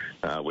building,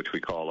 which we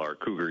call our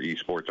Cougar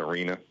Esports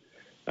Arena.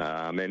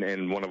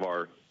 And one of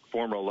our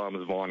former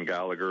alums, Vaughn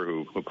Gallagher,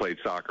 who played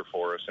soccer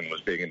for us and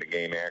was big into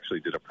gaming, actually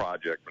did a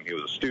project when he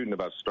was a student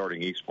about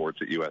starting esports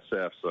at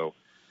USF. So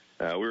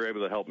we were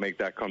able to help make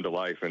that come to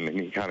life, and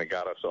he kind of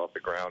got us off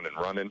the ground and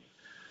running.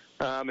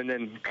 And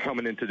then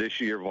coming into this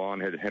year, Vaughn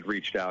had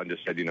reached out and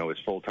just said, his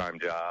full-time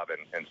job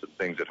and some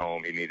things at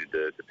home he needed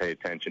to pay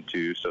attention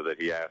to, so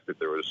that he asked if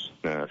there was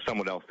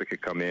someone else that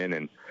could come in,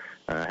 and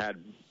had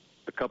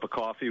a cup of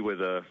coffee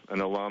with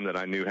an alum that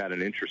I knew had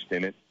an interest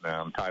in it,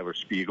 Tyler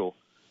Spiegel.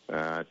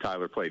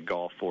 Tyler played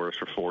golf for us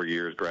for 4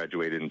 years,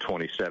 graduated in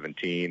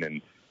 2017,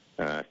 and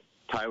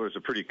Tyler's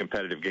a pretty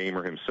competitive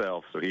gamer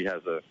himself, so he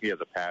has a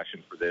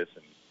passion for this.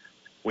 And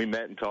we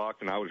met and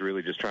talked, and I was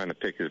really just trying to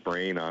pick his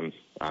brain on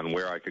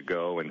where I could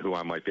go and who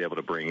I might be able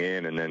to bring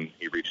in. And then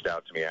he reached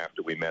out to me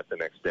after we met the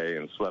next day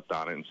and slept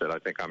on it and said, "I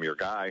think I'm your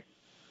guy."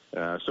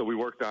 So we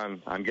worked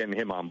on getting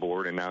him on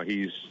board, and now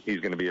he's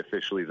going to be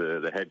officially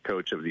the head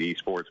coach of the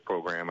esports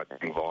program. I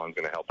think Vaughn's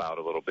going to help out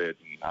a little bit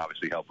and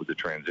obviously help with the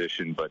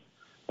transition, but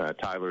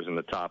Tyler's in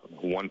the top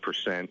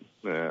 1%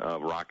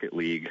 of Rocket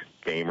League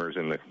gamers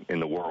in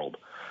the world.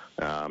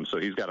 So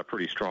he's got a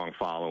pretty strong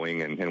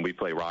following, and we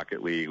play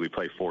Rocket League, we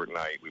play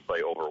Fortnite, we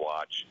play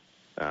Overwatch.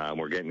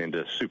 We're getting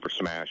into Super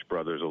Smash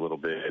Brothers a little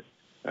bit.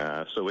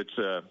 So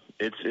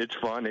it's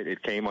fun.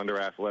 It came under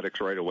athletics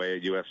right away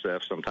at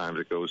USF. Sometimes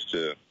it goes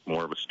to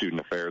more of a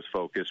student affairs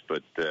focus,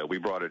 but we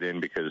brought it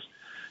in because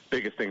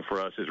biggest thing for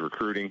us is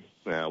recruiting.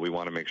 We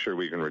want to make sure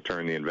we can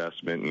return the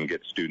investment and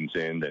get students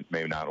in that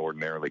may not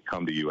ordinarily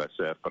come to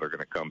USF, but are going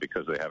to come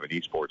because they have an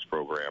esports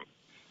program.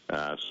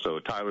 So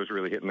Tyler's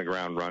really hitting the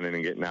ground running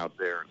and getting out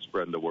there and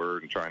spreading the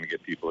word and trying to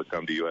get people to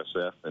come to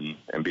USF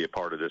and be a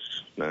part of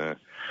this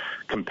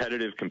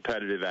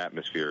competitive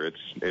atmosphere.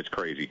 It's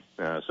crazy.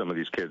 Some of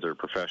these kids are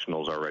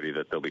professionals already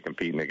that they'll be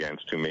competing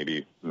against who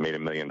maybe made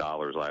 $1 million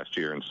last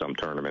year in some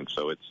tournaments.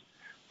 So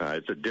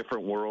it's a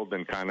different world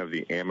than kind of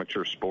the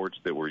amateur sports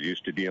that we're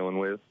used to dealing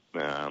with.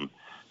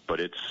 But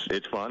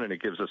it's fun, and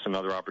it gives us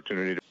another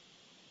opportunity.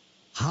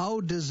 How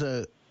does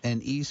an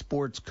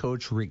esports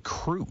coach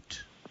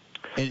recruit?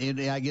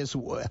 And I guess,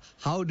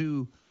 how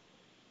do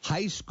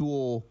high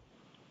school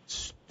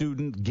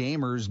student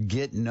gamers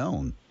get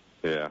known?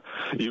 Yeah,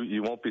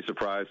 you won't be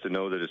surprised to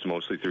know that it's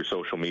mostly through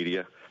social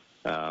media.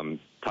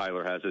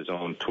 Tyler has his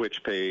own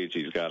Twitch page.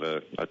 He's got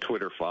a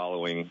Twitter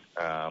following.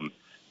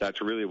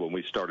 That's really when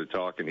we started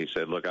talking. He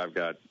said, look, I've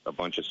got a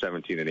bunch of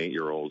 17 and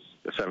 18-year-olds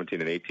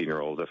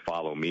that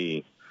follow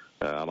me.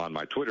 I'm on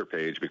my Twitter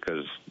page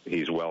because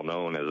he's well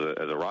known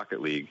as a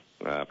Rocket League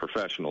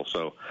professional.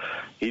 So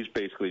he's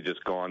basically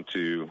just gone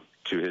to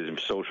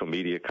his social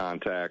media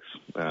contacts.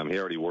 He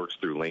already works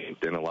through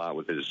LinkedIn a lot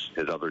with his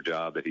other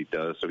job that he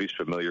does. So he's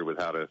familiar with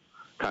how to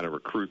kind of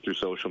recruit through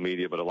social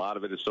media. But a lot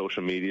of it is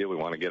social media. We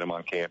want to get him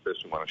on campus.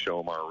 We want to show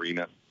him our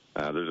arena.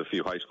 There's a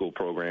few high school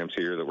programs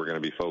here that we're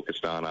going to be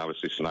focused on.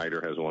 Obviously,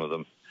 Snyder has one of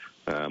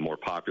them more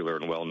popular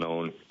and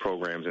well-known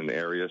programs in the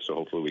area. So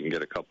hopefully we can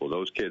get a couple of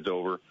those kids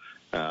over.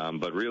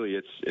 But really,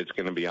 it's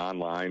going to be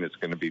online. It's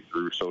going to be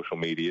through social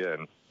media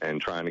and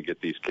trying to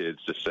get these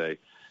kids to say,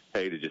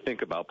 hey, did you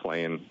think about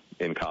playing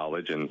in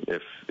college? And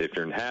if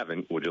you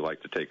haven't, would you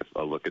like to take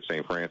a look at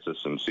St. Francis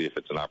and see if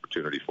it's an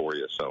opportunity for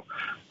you? So,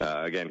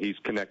 again, he's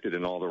connected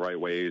in all the right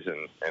ways,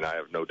 and I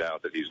have no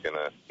doubt that he's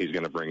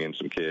gonna bring in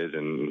some kids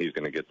and he's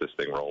going to get this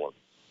thing rolling.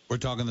 We're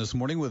talking this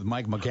morning with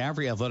Mike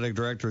McCaffrey, athletic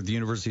director at the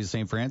University of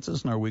St.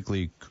 Francis, in our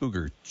weekly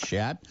Cougar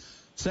Chat.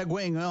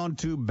 Segueing on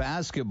to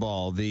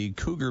basketball, the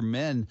Cougar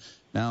men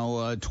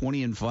now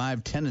 20-5,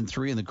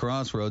 10-3 in the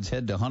Crossroads,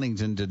 head to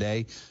Huntington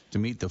today to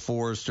meet the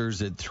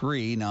Foresters at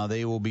 3. Now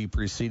they will be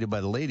preceded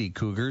by the Lady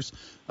Cougars,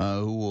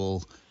 who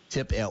will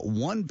tip at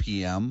 1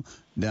 p.m.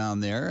 down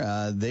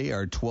there. They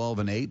are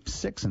 12-8,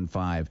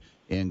 6-5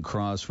 in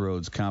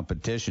Crossroads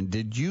competition.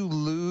 Did you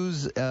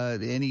lose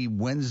any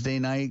Wednesday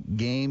night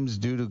games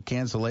due to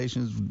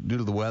cancellations, due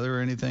to the weather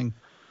or anything?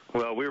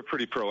 Well, we were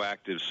pretty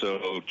proactive.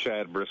 So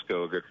Chad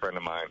Briscoe, a good friend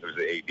of mine, who's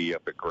the AD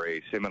up at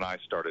Grace, him and I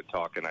started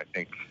talking, I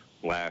think,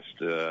 last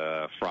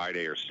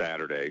Friday or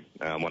Saturday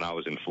when I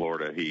was in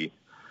Florida. He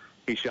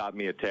shot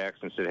me a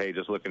text and said, hey,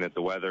 just looking at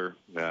the weather,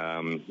 what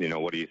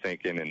are you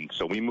thinking? And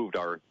so we moved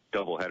our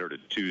doubleheader to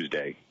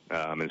Tuesday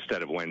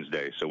instead of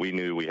Wednesday. So we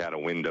knew we had a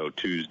window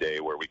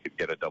Tuesday where we could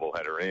get a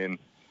doubleheader in,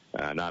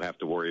 not have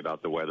to worry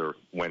about the weather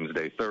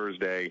Wednesday,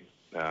 Thursday.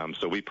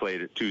 So we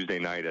played it Tuesday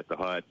night at the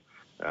Hut.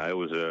 It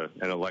was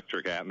an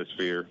electric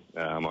atmosphere.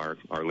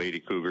 Our Lady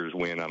Cougars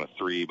win on a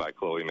 3 by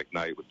Chloe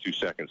McKnight with 2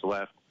 seconds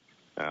left.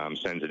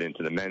 Sends it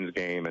into the men's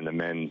game, and the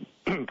men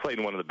played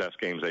one of the best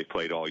games they've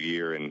played all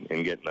year and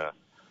getting a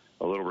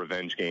little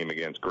revenge game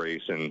against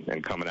Grace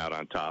and coming out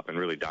on top and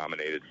really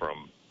dominated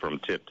from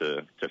tip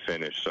to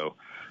finish. So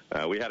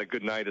we had a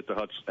good night at the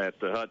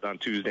Hut on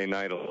Tuesday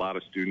night. A lot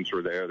of students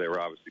were there. They were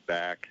obviously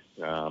back.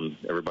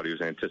 Everybody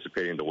was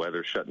anticipating the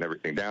weather shutting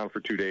everything down for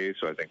 2 days,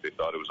 so I think they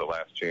thought it was the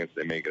last chance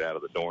they may get out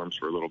of the dorms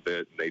for a little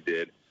bit, and they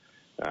did.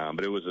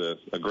 But it was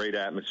a great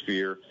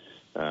atmosphere.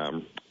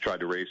 Tried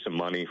to raise some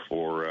money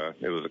for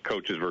it was a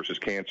Coaches versus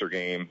Cancer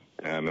game,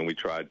 and we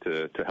tried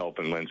to help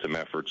and lend some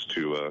efforts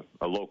to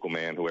a local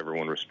man who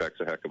everyone respects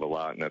a heck of a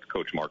lot, and that's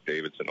Coach Mark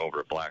Davidson over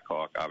at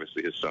Blackhawk.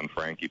 Obviously, his son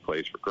Frankie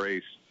plays for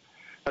Grace.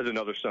 Has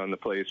another son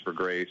that plays for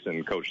Grace,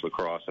 and Coach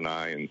Lacrosse and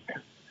I, and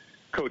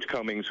Coach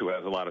Cummings, who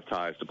has a lot of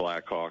ties to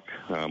Blackhawk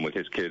with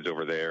his kids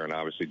over there, and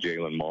obviously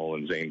Jalen Mull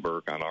and Zane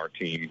Burke on our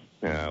team.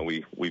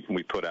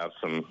 We put out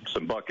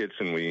some buckets,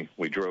 and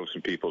we drove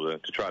some people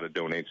to try to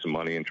donate some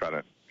money and try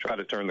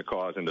to turn the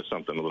cause into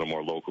something a little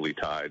more locally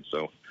tied.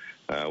 So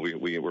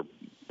we were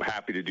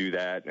happy to do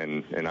that,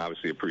 and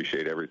obviously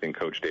appreciate everything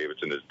Coach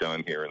Davidson has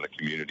done here in the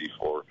community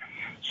for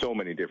so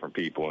many different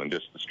people, and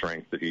just the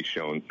strength that he's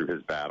shown through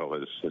his battle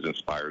has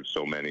inspired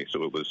so many.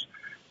 So it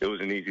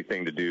was an easy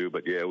thing to do,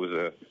 but yeah, it was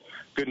a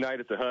good night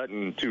at the Hut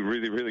and 2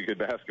 really, really good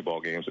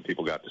basketball games that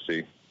people got to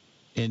see.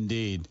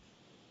 Indeed.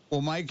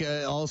 Well, Mike,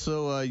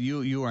 also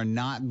you are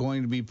not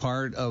going to be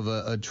part of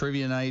a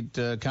trivia night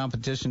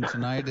competition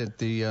tonight at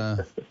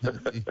the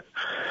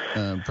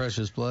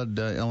Precious Blood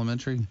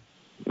Elementary?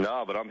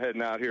 No, but I'm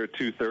heading out here at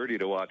 2:30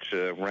 to watch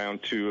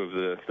round 2 of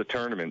the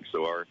tournament.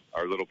 So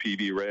our little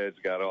PB Reds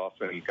got off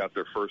and got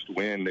their first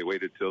win. They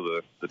waited till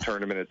the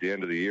tournament at the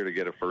end of the year to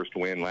get a first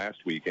win last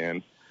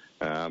weekend.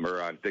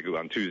 Or I think it was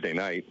on Tuesday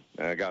night,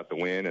 got the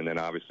win, and then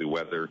obviously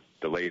weather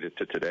delayed it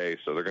to today.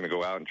 So they're going to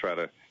go out and try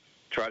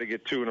to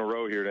get 2 in a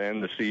row here to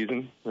end the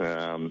season.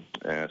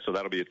 So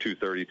that'll be at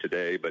 2:30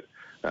 today. But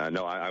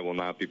no, I will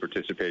not be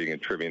participating in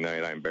trivia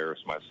night. I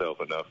embarrassed myself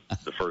enough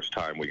the first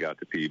time we got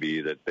to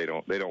PB that they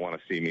don't want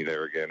to see me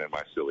there again and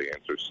my silly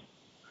answers.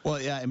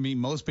 Well, yeah, I mean,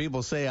 most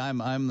people say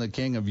I'm the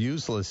king of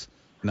useless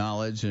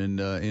knowledge and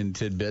in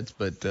tidbits,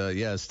 but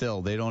yeah,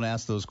 still they don't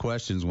ask those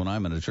questions when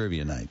I'm at a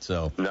trivia night.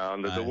 So no,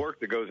 and the work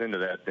that goes into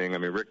that thing. I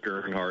mean, Rick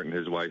Gernhardt and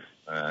his wife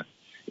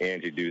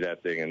Angie do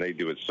that thing, and they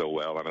do it so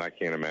well. I mean, I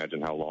can't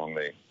imagine how long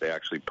they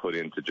actually put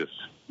into just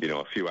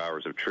a few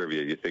hours of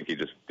trivia. You think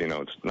it's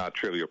not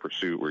Trivial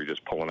Pursuit where you're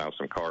just pulling out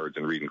some cards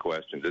and reading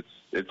questions.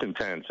 It's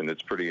intense and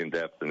it's pretty in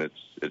depth, and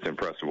it's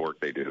impressive work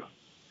they do.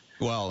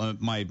 Well,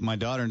 my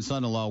daughter and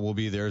son-in-law will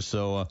be there,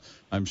 so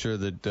I'm sure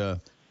that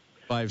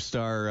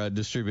 5-star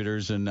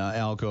distributors and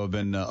Alco have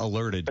been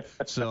alerted.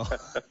 So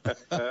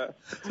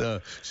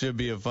should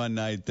be a fun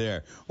night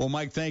there. Well,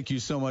 Mike, thank you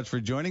so much for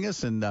joining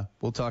us, and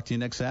we'll talk to you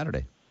next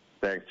Saturday.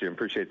 Thanks, Jim.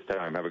 Appreciate the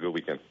time. Have a good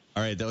weekend.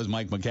 All right, that was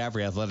Mike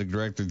McCaffrey, Athletic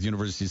Director of the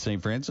University of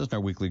St. Francis, in our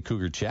weekly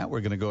Cougar Chat.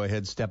 We're going to go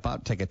ahead, step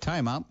out, take a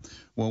timeout.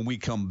 When we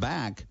come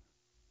back,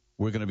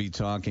 we're going to be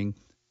talking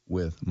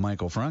with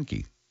Michael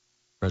Franke,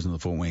 President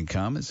of the Fort Wayne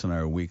Komets, in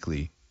our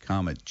weekly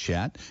Comet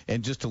Chat.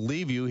 And just to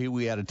leave you, here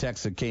we had a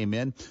text that came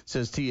in.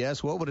 Says,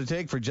 TS, what would it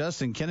take for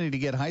Justin Kennedy to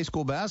get high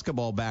school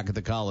basketball back at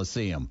the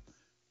Coliseum?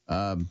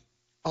 A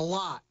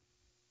lot.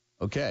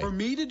 Okay. For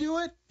me to do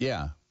it?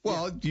 Yeah.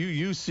 Well, yeah.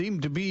 You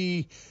seem to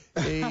be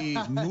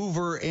a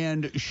mover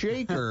and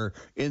shaker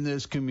in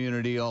this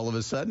community all of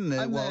a sudden.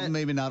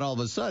 Maybe not all of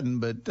a sudden,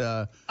 but...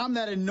 I'm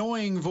that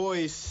annoying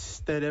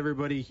voice that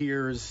everybody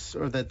hears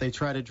or that they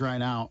try to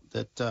drown out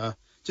that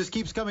just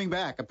keeps coming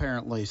back,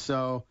 apparently.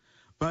 So...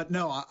 But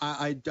no,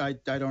 I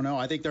don't know.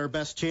 I think their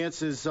best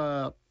chance is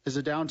a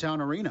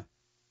downtown arena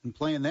and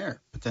playing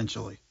there,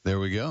 potentially. There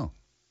we go.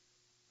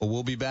 Well,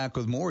 we'll be back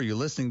with more. You're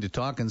listening to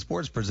Talkin'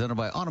 Sports, presented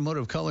by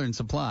Automotive Color and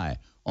Supply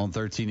on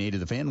 1380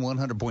 The Fan,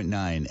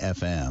 100.9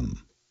 FM.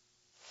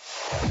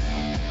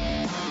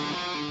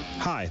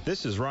 Hi,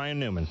 this is Ryan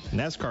Newman,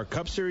 NASCAR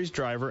Cup Series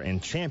driver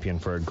and champion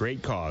for a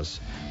great cause,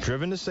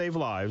 driven to save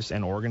lives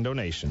and organ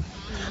donation.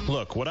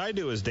 Look, what I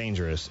do is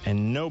dangerous,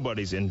 and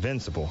nobody's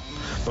invincible,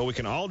 but we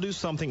can all do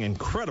something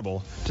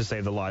incredible to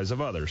save the lives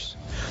of others.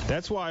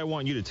 That's why I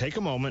want you to take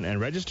a moment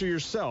and register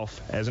yourself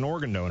as an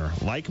organ donor,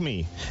 like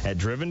me, at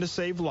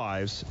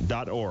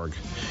driventosavelives.org.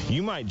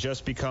 You might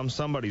just become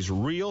somebody's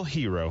real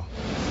hero.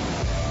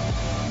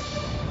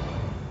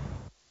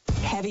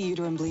 Heavy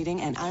uterine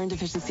bleeding and iron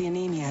deficiency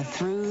anemia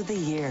through the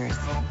years.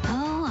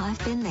 Oh,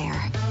 I've been there.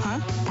 Huh?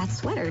 That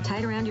sweater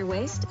tied around your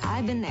waist,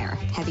 I've been there.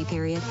 Heavy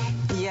period.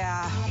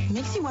 Yeah,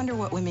 makes you wonder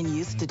what women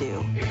used to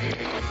do.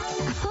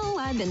 Oh,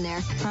 I've been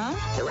there. Huh?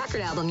 The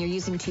record album you're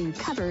using to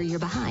cover your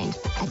behind.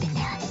 I've been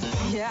there.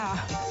 Yeah,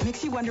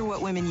 makes you wonder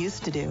what women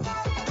used to do.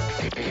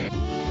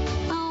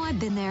 I've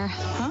been there.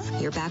 Huh?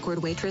 Your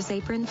backward waitress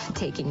apron,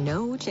 taking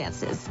no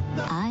chances.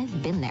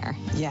 I've been there.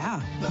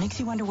 Yeah, makes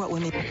you wonder what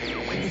women...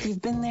 If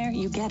you've been there,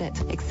 you get it.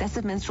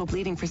 Excessive menstrual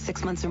bleeding for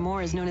 6 months or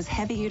more is known as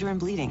heavy uterine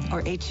bleeding,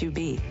 or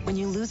HUB. When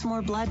you lose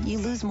more blood, you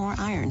lose more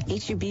iron.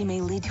 HUB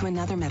may lead to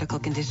another medical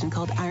condition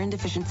called iron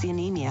deficiency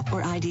anemia,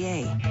 or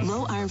IDA.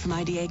 Low iron from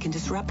IDA can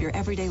disrupt your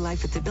everyday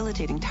life with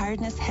debilitating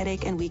tiredness,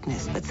 headache, and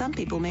weakness, but some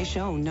people may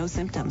show no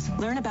symptoms.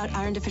 Learn about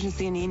iron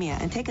deficiency anemia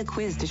and take a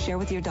quiz to share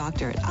with your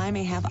doctor at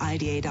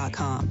imayhaveida.com.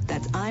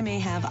 That's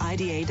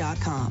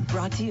imayhaveida.com.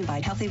 Brought to you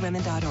by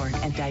healthywomen.org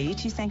and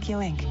Daiichi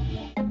Sankyo Inc.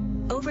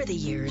 Over the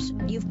years,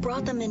 you've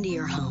brought them into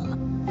your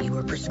home. You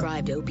were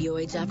prescribed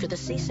opioids after the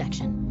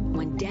C-section,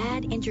 when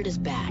Dad injured his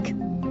back,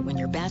 when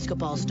your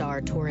basketball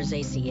star tore his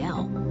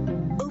ACL.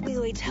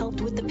 Opioids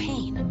helped with the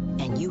pain,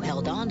 and you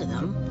held on to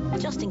them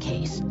just in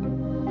case.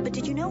 But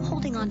did you know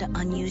holding on to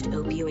unused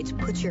opioids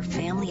puts your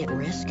family at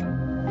risk?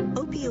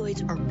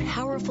 Opioids are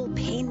powerful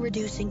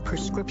pain-reducing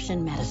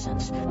prescription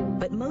medicines,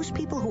 but most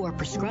people who are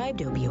prescribed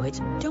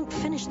opioids don't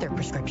finish their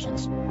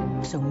prescriptions.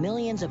 So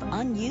millions of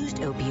unused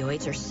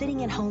opioids are sitting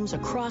in homes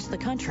across the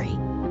country.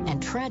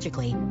 And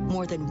tragically,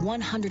 more than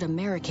 100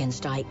 Americans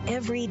die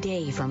every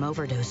day from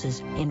overdoses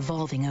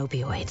involving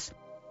opioids.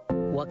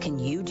 What can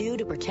you do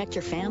to protect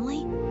your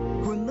family?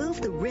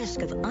 Remove the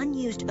risk of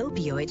unused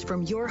opioids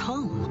from your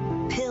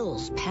home.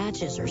 Pills,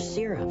 patches, or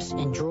syrups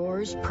in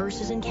drawers,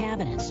 purses, and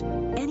cabinets,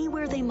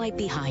 anywhere they might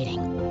be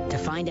hiding. To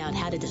find out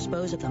how to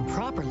dispose of them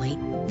properly,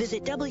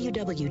 visit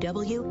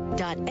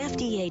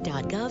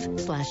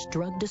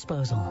www.fda.gov/drug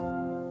disposal.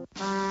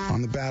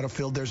 On the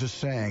battlefield, there's a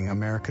saying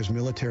America's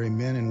military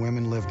men and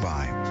women live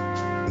by.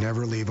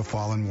 Never leave a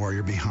fallen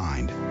warrior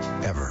behind,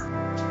 ever.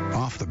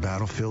 Off the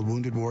battlefield,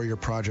 Wounded Warrior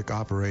Project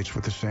operates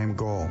with the same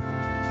goal.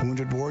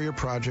 Wounded Warrior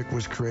Project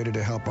was created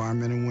to help our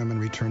men and women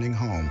returning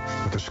home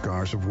with the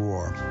scars of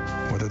war,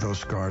 whether those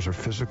scars are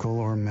physical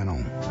or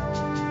mental.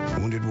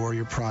 Wounded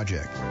Warrior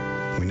Project.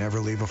 We never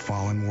leave a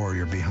fallen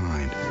warrior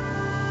behind,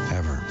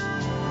 ever.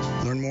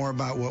 Learn more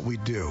about what we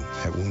do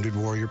at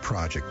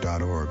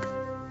woundedwarriorproject.org.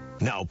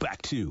 Now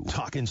back to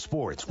Talkin'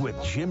 Sports with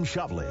Jim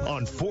Shovlin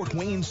on Fort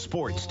Wayne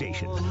Sports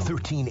Station,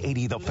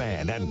 1380 The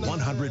Fan and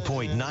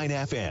 100.9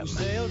 FM.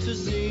 Sailed to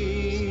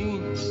sea,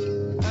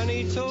 and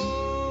he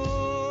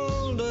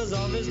told us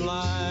of his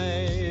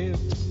life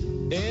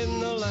in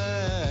the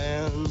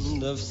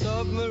land of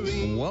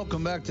submarines.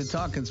 Welcome back to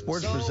Talking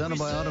Sports, presented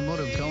by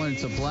Automotive Color and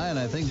Supply. And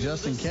I think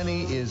Justin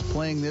Kenny is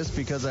playing this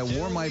because I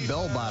wore my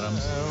bell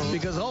bottoms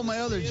because all my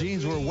other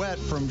jeans were wet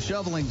from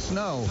shoveling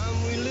snow.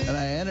 And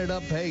I ended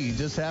up,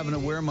 just having to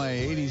wear my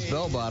 80s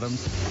bell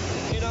bottoms.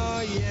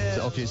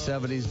 Okay,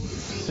 70s,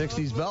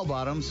 60s bell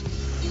bottoms.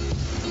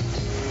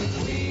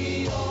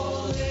 They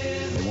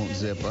won't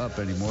zip up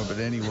anymore, but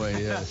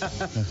anyway.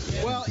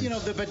 Well,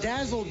 the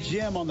bedazzled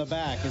gem on the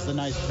back is the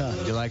nice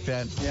touch. You like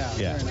that?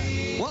 Yeah. Very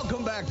nice.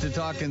 Welcome back to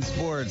Talking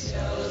Sports.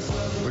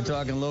 We're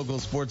talking local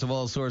sports of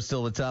all sorts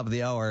till the top of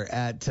the hour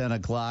at 10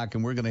 o'clock,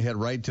 and we're going to head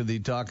right to the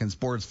Talking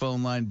Sports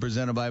phone line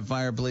presented by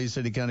Fire Police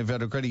City County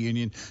Federal Credit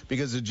Union,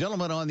 because the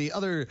gentleman on the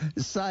other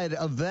side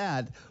of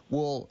that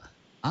will...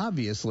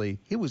 Obviously,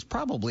 he was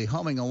probably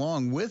humming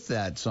along with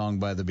that song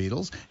by the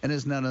Beatles, and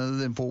is none other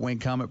than Fort Wayne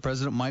Comet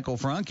President Michael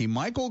Franke.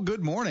 Michael,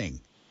 good morning.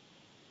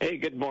 Hey,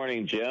 good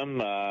morning, Jim.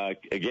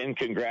 Again,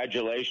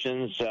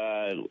 congratulations.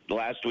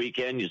 Last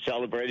weekend, you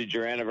celebrated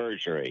your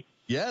anniversary.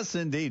 Yes,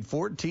 indeed.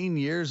 14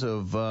 years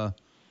of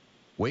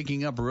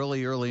waking up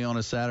really early on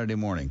a Saturday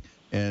morning.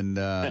 And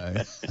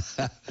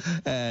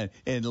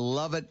and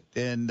love it,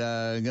 and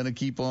going to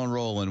keep on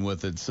rolling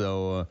with it.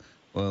 So,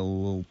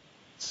 we'll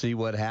see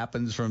what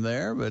happens from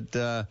there,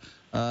 but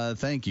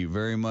thank you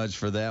very much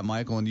for that,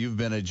 Michael, and you've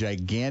been a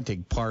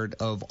gigantic part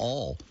of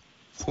all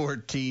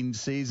 14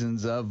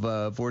 seasons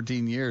of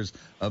 14 years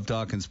of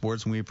Talking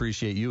Sports, and we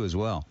appreciate you as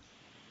well.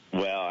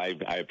 Well,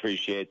 I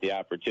appreciate the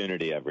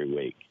opportunity every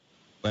week.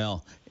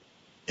 Well,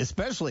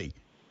 especially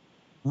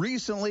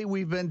recently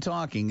we've been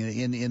talking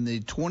in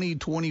the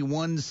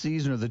 2021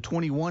 season, or the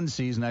 21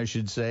 season, I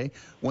should say,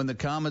 when the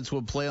Comets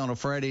would play on a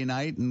Friday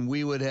night, and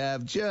we would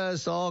have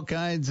just all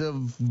kinds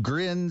of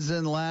grins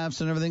and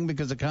laughs and everything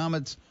because the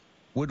Comets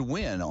would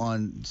win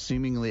on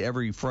seemingly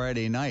every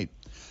Friday night.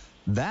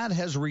 That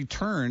has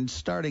returned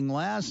starting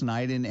last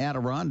night in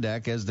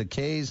Adirondack as the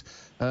K's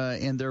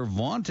in their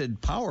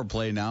vaunted power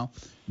play now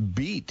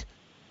beat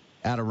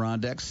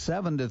Adirondack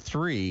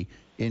 7-3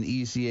 in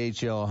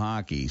ECHL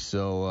hockey.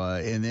 So,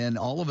 and then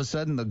all of a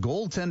sudden the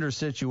goaltender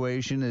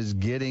situation is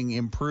getting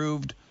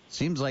improved,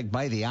 seems like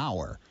by the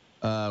hour,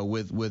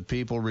 with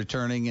people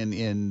returning and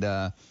in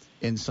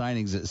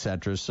signings,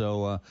 etc.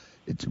 So,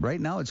 right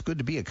now it's good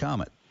to be a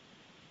Comet.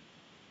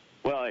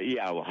 Well,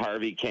 yeah,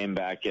 Harvey came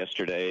back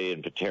yesterday,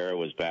 and Patera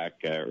was back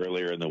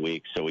earlier in the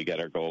week, so we got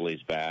our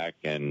goalies back,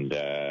 and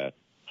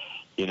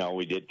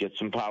we did get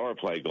some power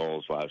play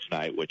goals last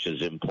night, which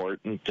is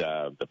important.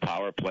 The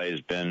power play has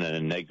been an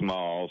enigma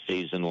all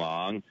season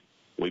long.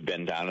 We've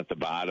been down at the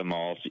bottom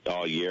all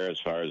year as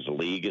far as the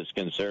league is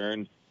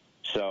concerned.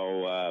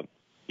 So,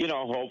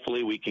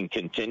 hopefully we can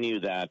continue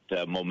that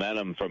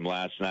momentum from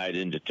last night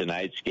into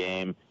tonight's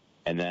game,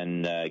 and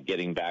then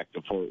getting back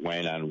to Fort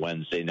Wayne on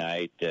Wednesday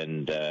night,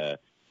 and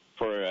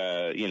for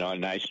a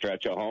nice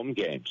stretch of home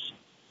games.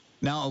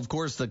 Now, of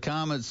course, the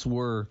Comets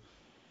were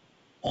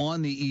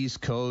on the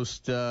East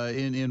Coast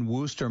in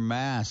Worcester,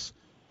 Mass,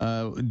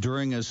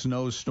 during a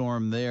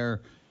snowstorm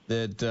there,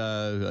 that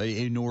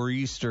a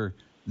nor'easter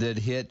that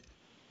hit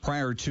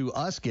prior to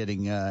us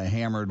getting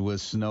hammered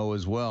with snow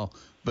as well.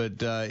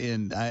 But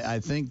I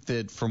think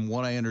that from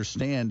what I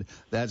understand,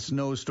 that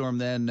snowstorm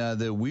then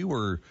that we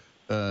were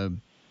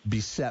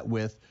beset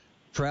with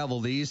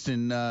traveled east,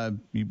 and the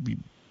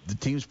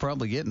team's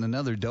probably getting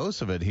another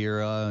dose of it here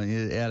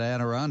at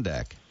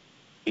Adirondack.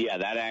 Yeah,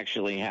 that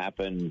actually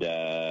happened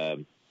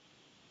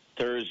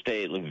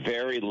Thursday,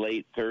 very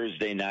late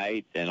Thursday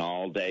night and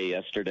all day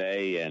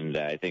yesterday, and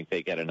I think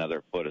they got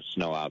another foot of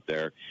snow out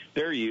there.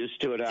 They're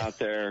used to it out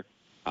there.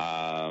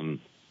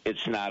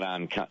 It's not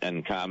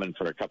uncommon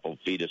for a couple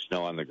feet of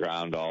snow on the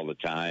ground all the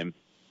time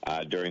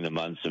during the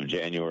months of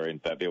January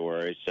and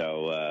February,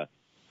 so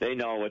they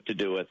know what to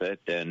do with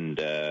it, and,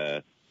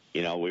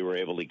 we were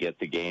able to get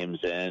the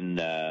games in.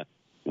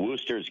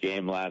 Worcester's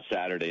game last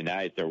Saturday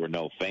night, there were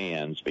no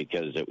fans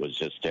because it was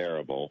just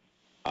terrible.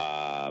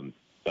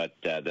 But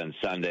then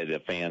Sunday the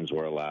fans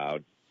were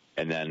allowed.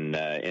 And then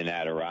in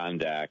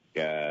Adirondack,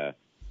 if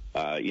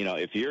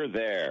you're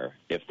there,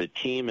 if the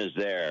team is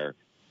there,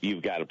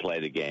 you've got to play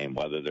the game,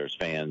 whether there's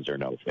fans or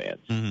no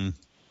fans. Mm-hmm.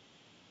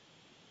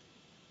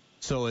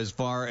 So as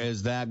far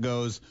as that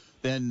goes,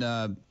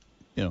 then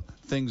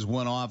things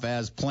went off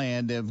as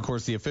planned. And of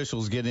course, the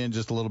officials get in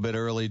just a little bit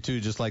early, too,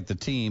 just like the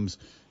teams.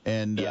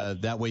 And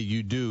that way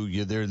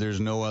there's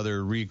no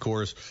other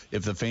recourse.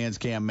 If the fans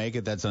can't make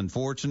it, that's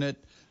unfortunate.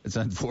 It's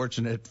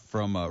unfortunate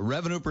from a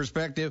revenue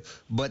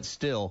perspective, but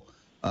still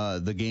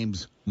the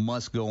games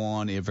must go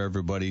on if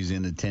everybody's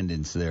in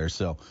attendance there.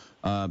 So,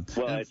 and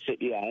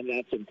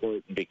that's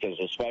important because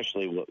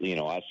especially,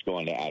 us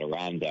going to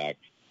Adirondack,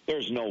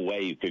 there's no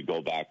way you could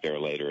go back there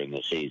later in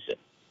the season.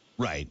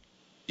 Right.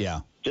 Yeah.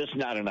 Just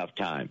not enough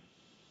time.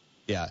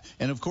 Yeah.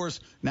 And, of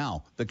course,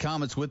 now the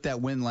Comets with that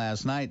win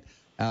last night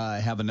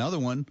have another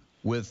one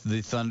with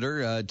the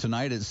Thunder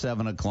tonight at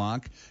 7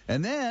 o'clock.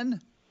 And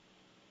then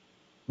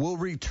will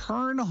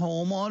return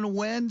home on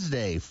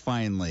Wednesday,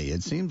 finally.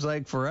 It seems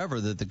like forever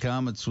that the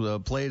Comets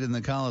played in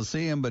the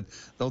Coliseum, but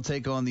they'll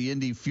take on the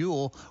Indy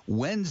Fuel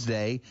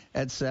Wednesday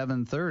at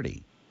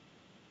 7:30.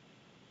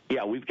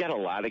 Yeah, we've got a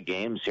lot of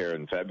games here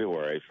in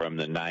February from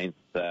the 9th,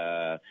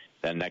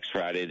 then next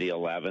Friday, the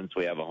 11th,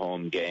 we have a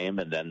home game,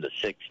 and then the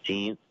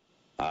 16th,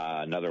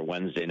 another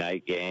Wednesday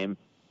night game,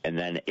 and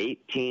then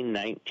 18,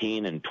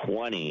 19, and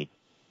 20,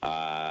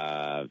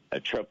 a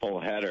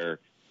triple header,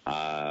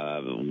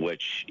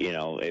 which,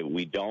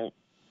 we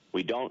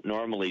don't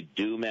normally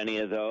do many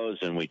of those,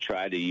 and we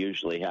try to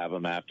usually have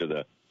them after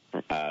the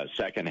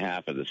second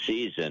half of the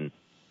season.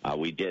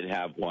 We did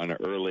have one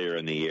earlier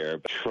in the year.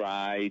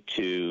 Try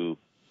to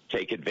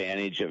take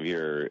advantage of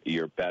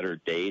your better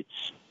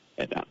dates.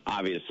 And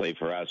obviously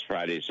for us,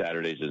 Fridays,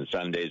 Saturdays, and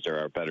Sundays are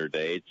our better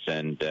dates.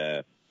 And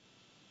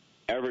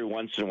every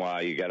once in a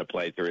while, you got to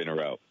play 3 in a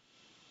row.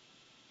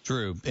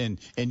 True. And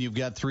you've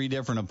got 3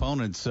 different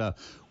opponents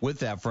with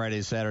that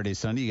Friday, Saturday,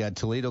 Sunday. You got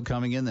Toledo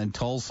coming in, then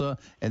Tulsa,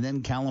 and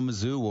then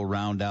Kalamazoo will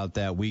round out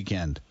that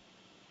weekend.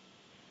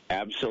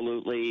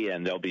 Absolutely,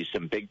 and there'll be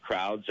some big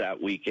crowds that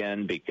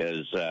weekend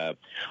because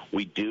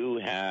we do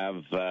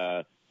have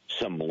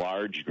some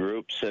large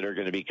groups that are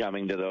going to be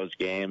coming to those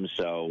games.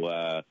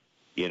 So,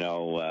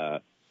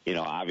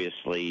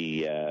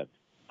 obviously,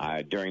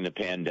 during the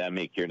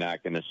pandemic, you're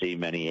not going to see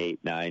many 8,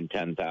 9,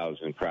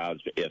 10,000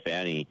 crowds, if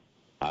any.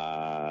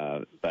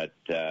 But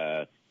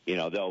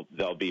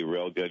there'll be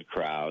real good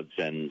crowds,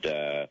 and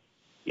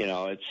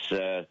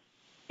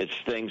it's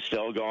things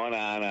still going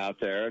on out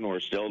there, and we're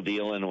still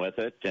dealing with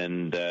it.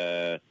 And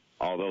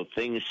although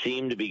things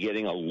seem to be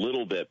getting a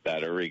little bit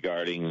better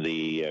regarding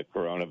the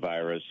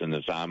coronavirus and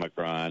this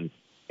Omicron,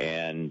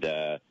 and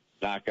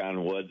knock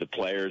on wood, the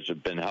players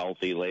have been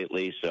healthy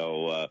lately.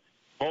 So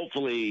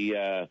hopefully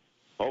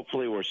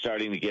we're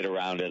starting to get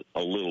around it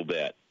a little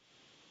bit.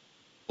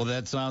 Well,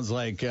 that sounds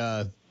like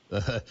a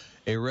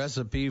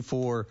recipe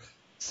for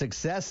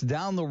success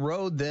down the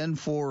road then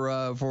for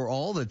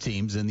all the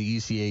teams in the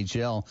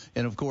ECHL.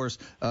 And, of course,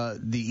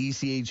 the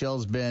ECHL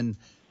has been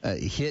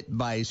hit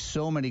by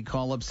so many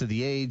call-ups to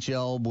the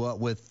AHL, what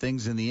with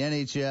things in the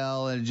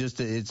NHL, and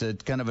it's a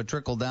kind of a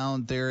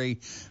trickle-down theory.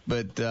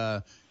 But,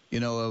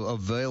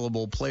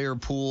 available player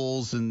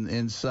pools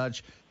and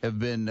such have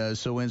been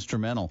so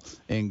instrumental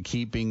in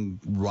keeping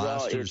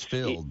rosters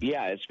filled.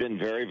 It's been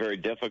very, very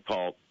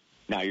difficult.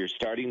 Now you're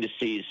starting to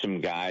see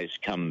some guys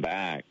come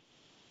back,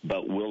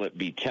 but will it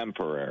be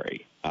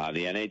temporary?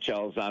 The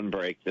NHL's on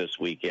break this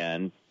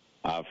weekend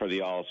for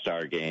the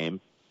All-Star game,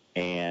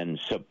 and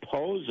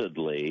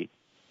supposedly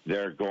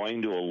they're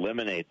going to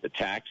eliminate the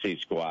taxi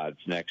squads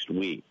next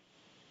week.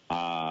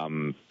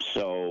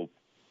 So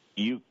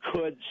you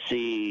could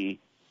see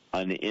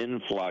an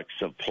influx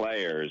of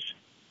players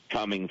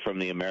coming from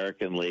the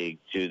American League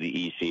to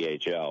the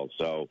ECHL.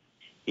 So,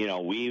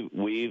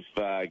 we've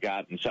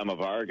gotten some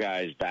of our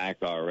guys back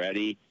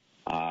already.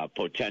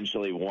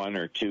 Potentially 1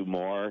 or 2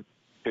 more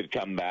could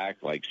come back,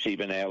 like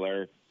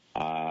Siebenaler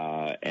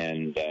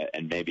and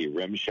maybe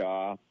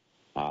Rimshaw.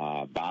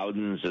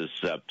 Bowdens is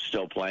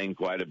still playing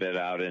quite a bit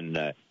out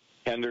in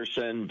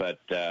Henderson. But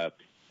the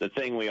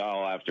thing we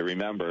all have to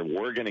remember,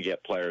 we're going to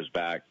get players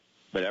back,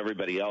 but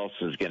everybody else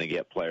is going to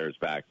get players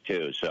back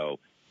too. So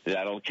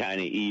that'll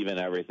kind of even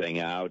everything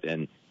out.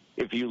 And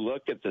if you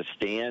look at the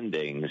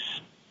standings,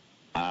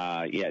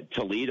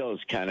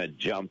 Toledo's kind of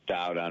jumped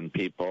out on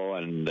people,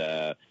 and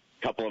a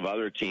couple of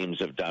other teams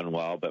have done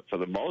well. But for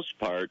the most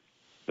part,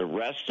 the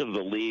rest of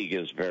the league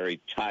is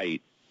very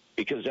tight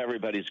because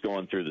everybody's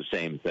going through the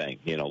same thing,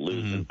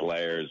 losing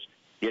players,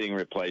 getting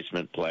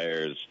replacement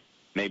players,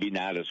 maybe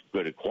not as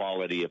good a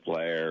quality of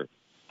player,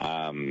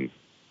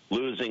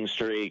 losing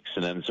streaks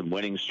and then some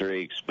winning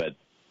streaks. But,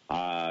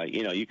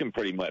 you can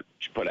pretty much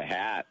put a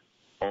hat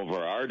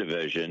over our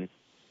division,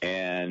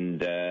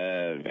 and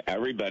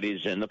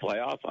everybody's in the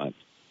playoff hunt.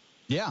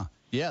 Yeah,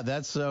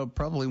 that's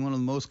probably one of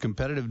the most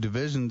competitive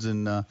divisions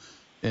in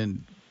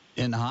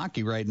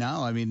hockey right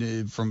now. I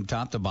mean, from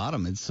top to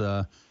bottom, it's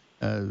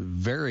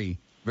very,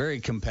 very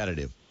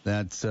competitive.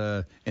 That's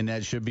and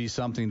that should be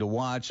something to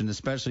watch, and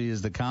especially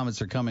as the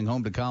Comets are coming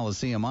home to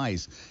Coliseum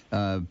ice,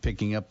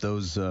 picking up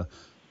those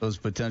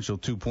potential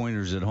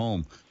 2-pointers at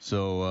home.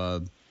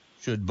 So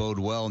should bode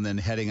well, and then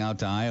heading out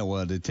to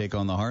Iowa to take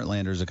on the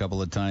Heartlanders a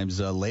couple of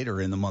times later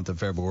in the month of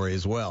February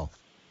as well.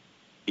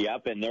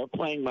 Yep, and they're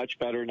playing much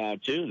better now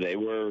too.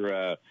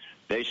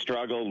 They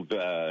struggled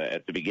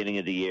at the beginning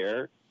of the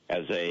year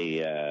as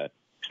a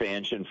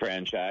expansion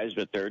franchise,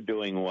 but they're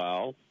doing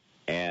well.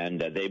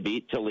 And they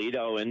beat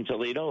Toledo in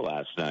Toledo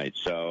last night.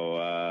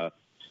 So,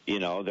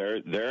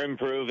 they're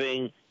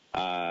improving.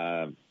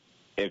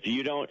 If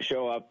you don't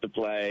show up to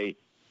play,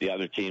 the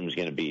other team's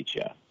going to beat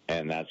you.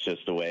 And that's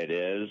just the way it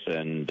is.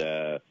 And,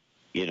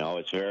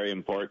 it's very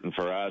important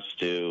for us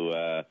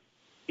to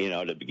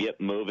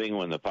get moving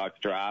when the puck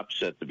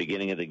drops at the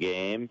beginning of the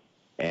game.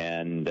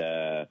 And,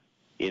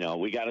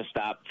 we got to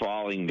stop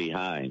falling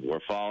behind. We're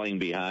falling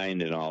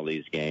behind in all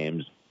these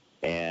games.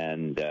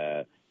 And,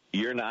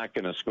 you're not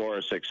going to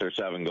score 6 or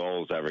 7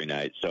 goals every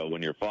night. So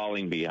when you're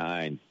falling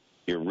behind,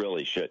 you're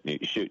really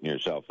shooting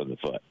yourself in the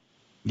foot.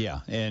 Yeah,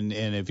 and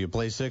if you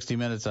play 60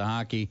 minutes of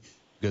hockey,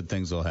 good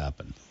things will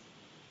happen.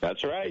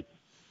 That's right.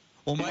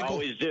 Well, Michael, you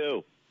always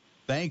do.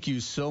 Thank you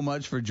so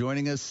much for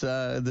joining us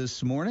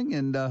this morning,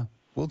 and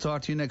we'll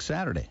talk to you next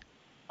Saturday.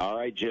 All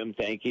right, Jim.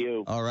 Thank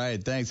you. All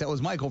right. Thanks. That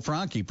was Michael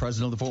Franke,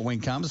 president of the Fort Wayne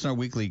Komets, in our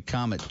weekly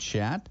Comet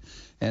Chat.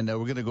 And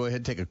we're going to go ahead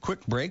and take a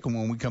quick break. And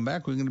when we come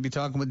back, we're going to be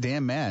talking with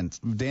Dan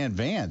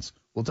Vance.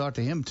 We'll talk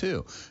to him,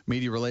 too.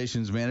 Media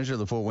Relations Manager of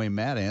the Fort Wayne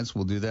Mad Ants.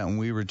 We'll do that when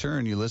we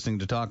return. You're listening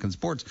to Talkin'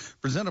 Sports,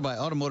 presented by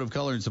Automotive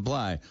Color and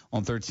Supply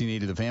on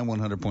 1380 The Fan,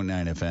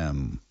 100.9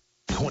 FM.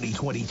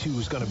 2022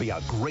 is going to be a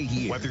great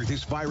year. Whether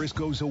this virus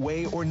goes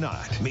away or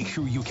not, make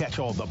sure you catch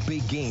all the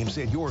big games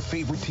and your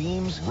favorite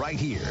teams right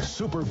here.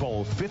 Super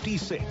Bowl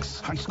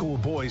 56, high school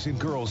boys and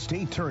girls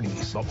state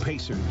tourneys, the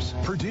Pacers,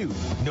 Purdue,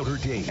 Notre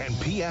Dame, and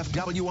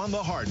PFW on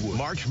the hardwood.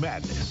 March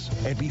Madness.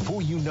 And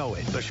before you know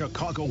it, the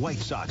Chicago White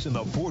Sox and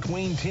the Fort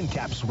Wayne Tin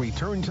Caps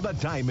return to the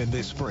diamond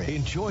this spring.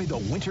 Enjoy the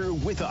winter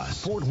with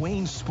us. Fort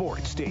Wayne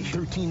Sports Station,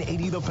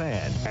 1380 The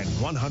Fan and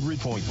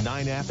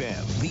 100.9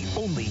 FM,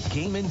 the only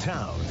game in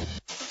town.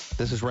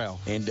 This is Ralph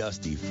and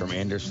Dusty from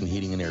Anderson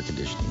Heating and Air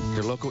Conditioning,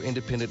 your local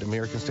independent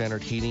American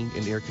Standard heating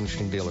and air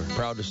conditioning dealer.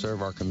 Proud to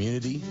serve our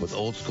community with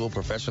old school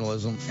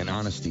professionalism and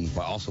honesty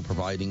while also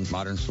providing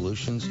modern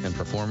solutions and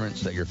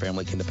performance that your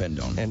family can depend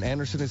on. And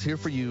Anderson is here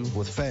for you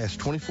with fast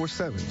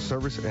 24/7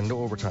 service and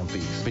no overtime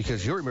fees,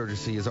 because your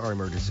emergency is our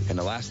emergency. And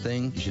the last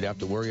thing you should have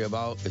to worry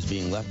about is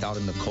being left out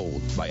in the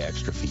cold by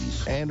extra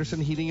fees.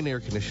 Anderson Heating and Air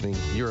Conditioning,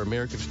 your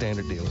American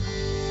Standard dealer.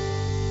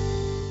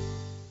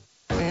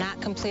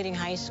 Not completing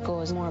high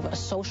school is more of a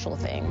social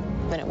thing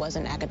than it was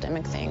an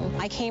academic thing.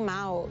 I came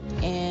out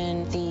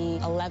in the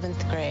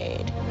 11th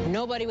grade.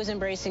 Nobody was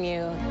embracing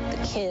you. The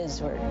kids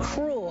were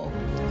cruel.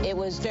 It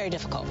was very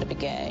difficult to be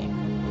gay.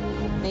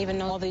 Even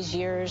though all these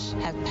years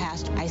have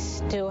passed, I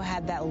still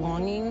had that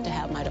longing to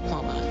have my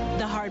diploma.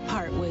 The hard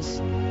part was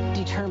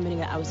determining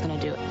that I was going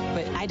to do it,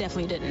 but I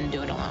definitely didn't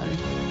do it alone.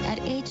 At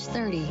age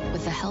 30,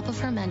 with the help of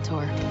her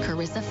mentor,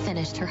 Carissa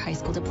finished her high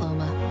school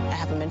diploma. I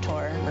have a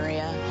mentor,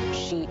 Maria.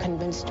 She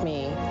convinced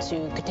me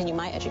to continue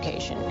my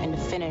education and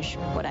to finish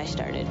what I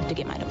started to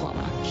get my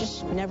diploma.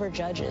 Just never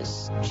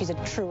judges. She's a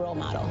true role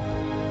model.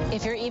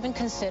 If you're even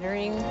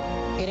considering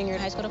getting your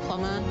high school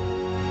diploma,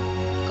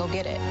 go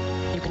get it.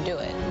 You can do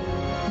it.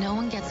 No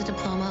one gets a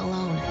diploma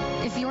alone.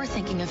 If you're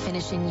thinking of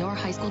finishing your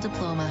high school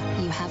diploma,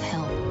 you have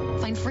help.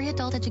 Find free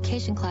adult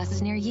education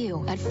classes near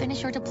you at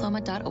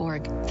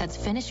finishyourdiploma.org. That's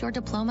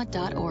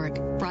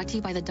finishyourdiploma.org. Brought to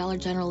you by the Dollar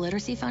General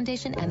Literacy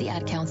Foundation and the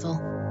Ad Council.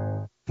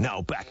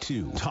 Now back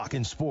to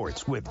Talkin'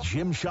 Sports with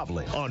Jim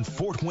Shovlin on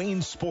Fort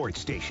Wayne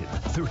Sports Station,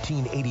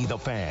 1380 The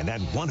Fan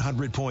and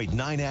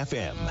 100.9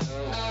 FM.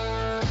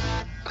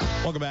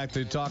 Welcome back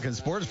to Talkin'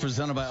 Sports,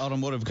 presented by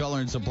Automotive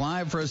Color and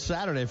Supply for a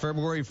Saturday,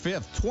 February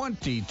 5th,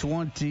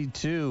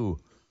 2022.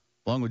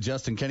 Along with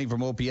Justin Kenny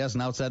from OPS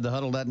and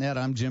OutsideTheHuddle.net,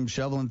 I'm Jim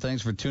Shovlin.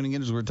 Thanks for tuning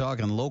in as we're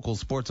talking local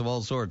sports of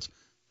all sorts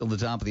till the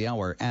top of the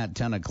hour at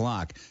 10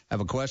 o'clock. Have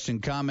a question,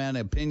 comment,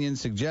 opinion,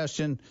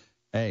 suggestion?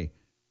 Hey,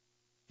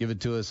 give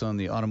it to us on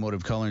the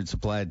Automotive Color and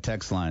Supply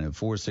text line at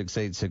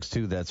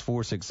 46862. That's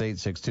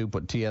 46862.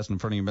 Put TS in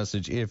front of your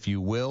message if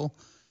you will.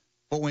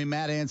 Fort Wayne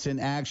Mad Ants in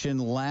action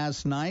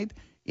last night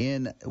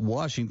in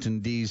Washington,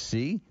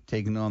 D.C.,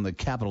 taking on the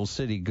Capital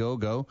City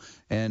Go-Go.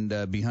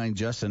 And behind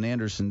Justin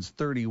Anderson's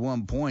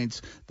 31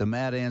 points, the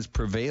Mad Ants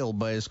prevailed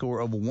by a score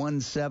of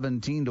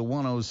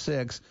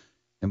 117-106.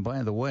 And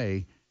by the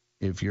way,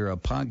 if you're a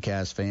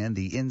podcast fan,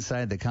 the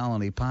Inside the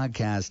Colony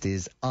podcast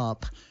is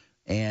up.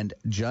 And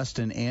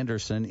Justin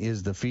Anderson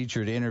is the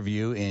featured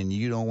interview, and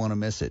you don't want to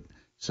miss it.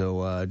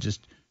 So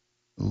just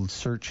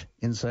search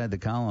Inside the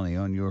Colony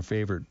on your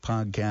favorite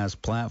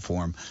podcast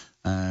platform.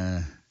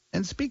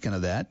 And speaking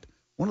of that,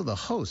 one of the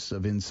hosts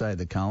of Inside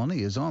the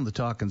Colony is on the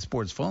Talkin'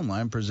 Sports phone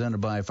line,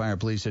 presented by Fire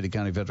Police City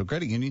County Federal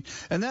Credit Union,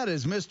 and that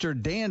is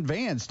Mr. Dan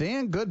Vance.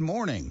 Dan, good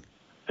morning.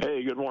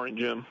 Hey, good morning,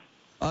 Jim.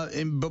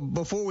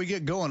 Before we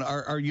get going,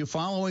 are you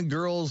following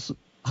girls'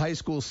 high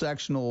school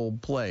sectional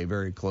play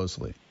very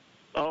closely?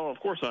 Oh, of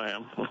course I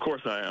am. Of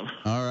course I am.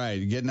 All right,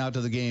 getting out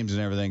to the games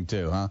and everything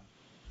too, huh?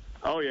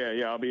 Oh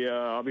yeah.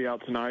 I'll be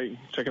out tonight,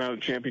 checking out a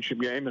championship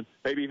game, and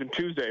maybe even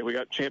Tuesday. We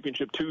got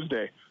Championship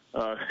Tuesday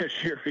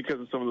this year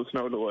because of some of the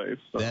snow delays.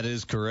 So. That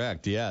is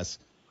correct. Yes.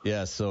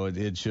 So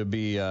it should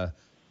be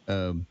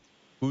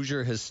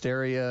Hoosier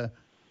Hysteria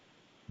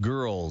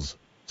girls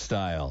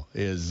style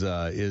is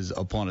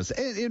upon us.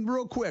 And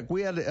real quick,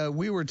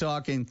 we were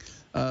talking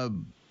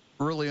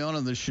early on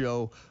in the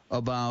show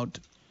about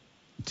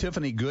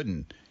Tiffany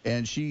Gooden,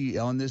 and she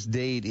on this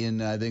date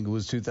in I think it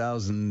was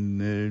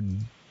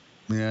 2000.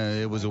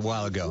 It was a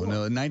while ago.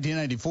 No,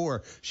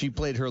 1994, she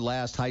played her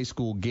last high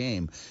school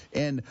game.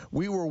 And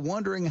we were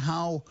wondering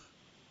how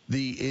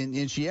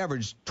and she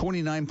averaged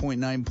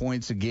 29.9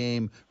 points a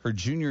game her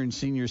junior and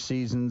senior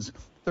seasons,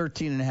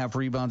 13.5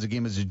 rebounds a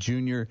game as a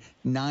junior,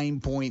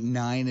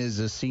 9.9 as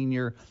a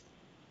senior.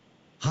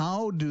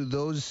 How do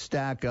those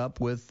stack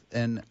up with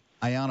an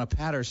Ayanna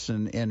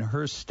Patterson and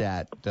her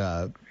stat,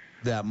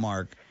 that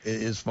mark,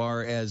 as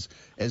far as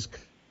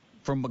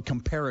from a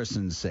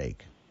comparison's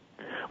sake?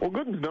 Well,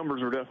 Gooden's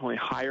numbers are definitely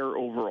higher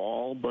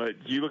overall, but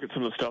you look at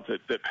some of the stuff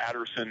that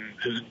Patterson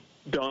has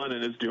done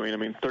and is doing. I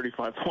mean,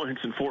 35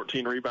 points and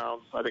 14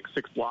 rebounds, I think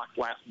 6 blocks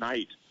last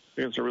night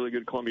against a really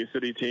good Columbia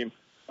City team.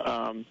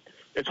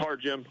 It's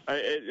hard, Jim.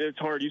 It's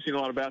hard. You've seen a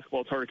lot of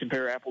basketball. It's hard to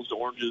compare apples to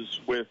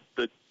oranges with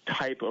the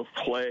type of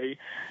play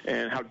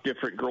and how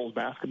different girls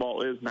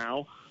basketball is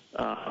now.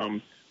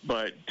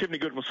 But Tiffany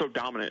Gooden was so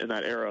dominant in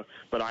that era.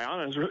 But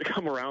Ayanna has really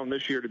come around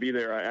this year to be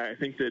there. I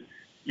think that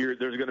there's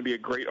going to be a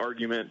great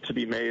argument to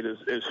be made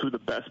as who the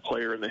best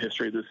player in the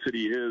history of this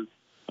city is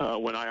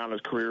when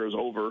Ayanna's career is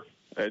over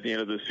at the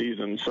end of the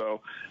season. So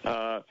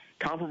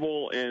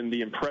comparable in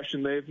the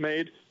impression they've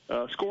made.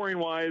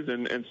 Scoring-wise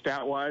and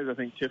stat-wise, I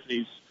think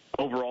Tiffany's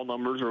overall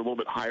numbers are a little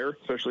bit higher,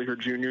 especially her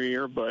junior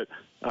year. But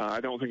I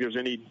don't think there's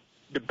any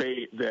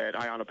debate that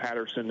Ayanna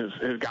Patterson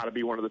has got to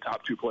be one of the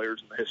top 2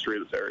 players in the history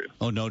of this area.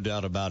 Oh, no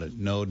doubt about it.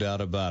 No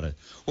doubt about it.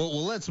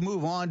 Well, let's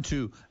move on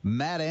to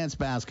Mad Ants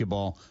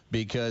basketball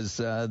because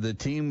the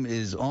team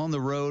is on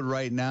the road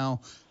right now,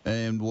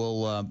 and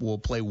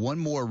we'll play one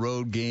more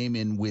road game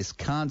in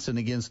Wisconsin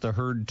against the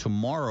Herd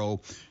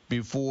tomorrow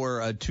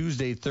before a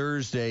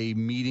Tuesday-Thursday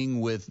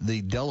meeting with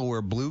the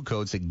Delaware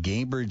Bluecoats at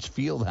Gainbridge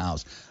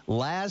Fieldhouse.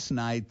 Last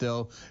night,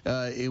 though,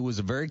 it was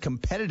a very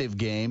competitive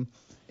game.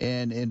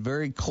 And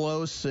very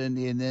close, and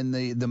then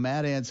the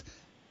Mad Ants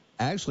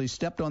actually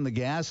stepped on the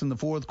gas in the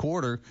fourth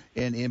quarter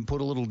and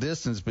put a little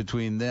distance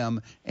between them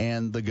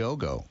and the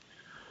Go-Go.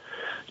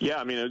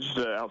 Yeah, I mean, it's just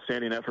an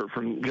outstanding effort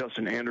from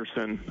Justin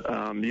Anderson.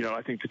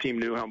 I think the team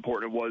knew how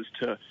important it was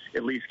to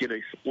at least get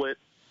a split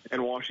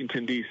in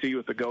Washington, D.C.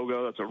 with the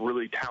Go-Go. That's a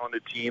really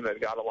talented team.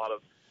 They've got a lot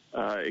of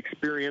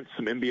experience,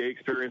 some NBA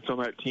experience on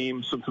that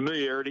team, some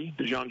familiarity.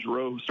 DeJon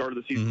Giroux, who started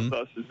the season with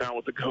us, is now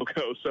with the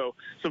Go-Go. So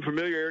some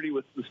familiarity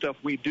with the stuff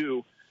we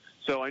do.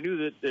 So I knew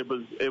that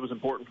it was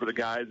important for the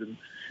guys,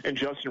 and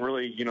Justin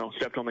really,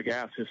 stepped on the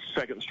gas his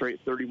second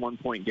straight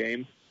 31-point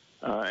game,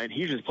 and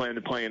he's just playing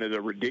at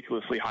a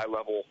ridiculously high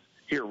level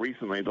here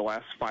recently, the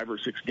last 5 or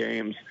 6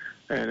 games.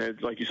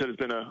 And like you said, it's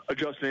been a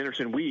Justin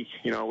Anderson week.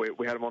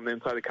 We had him on the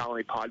Inside the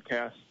Colony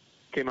podcast,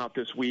 came out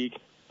this week.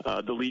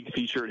 The league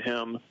featured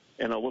him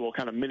in a little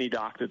kind of mini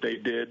doc that they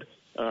did,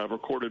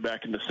 recorded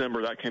back in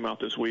December. That came out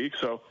this week.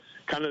 So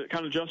kind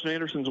of Justin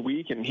Anderson's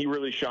week, and he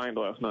really shined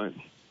last night.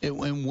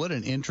 And what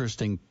an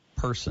interesting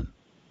person.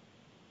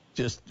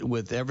 Just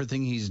with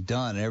everything he's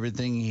done,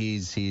 everything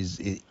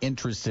he's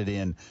interested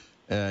in,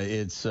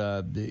 it's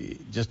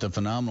just a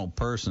phenomenal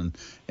person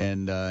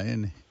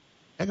and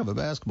heck of a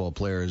basketball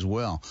player as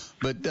well.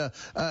 But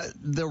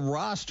the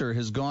roster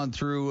has gone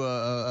through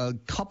a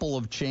couple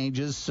of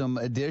changes, some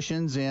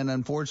additions, and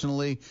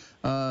unfortunately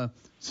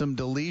some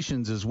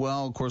deletions as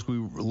well. Of course, we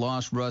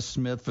lost Russ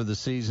Smith for the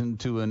season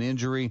to an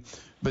injury,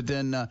 but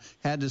then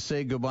had to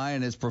say goodbye.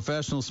 And it's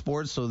professional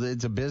sports, so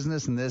it's a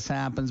business, and this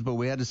happens. But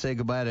we had to say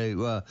goodbye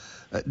to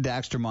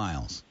Daxter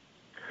Miles.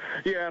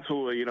 Yeah,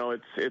 absolutely.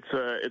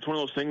 It's one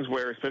of those things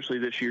where, especially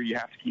this year, you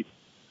have to keep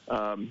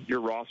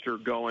your roster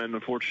going.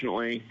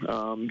 Unfortunately,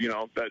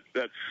 that's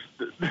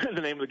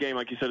the name of the game.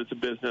 Like you said, it's a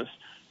business.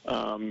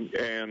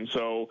 And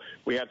so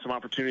we had some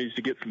opportunities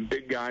to get some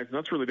big guys, and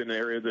that's really been an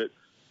area that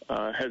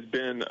has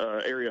been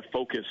an area of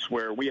focus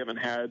where we haven't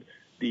had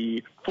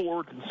the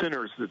forwards and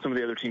centers that some of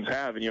the other teams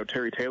have. And,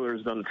 Terry Taylor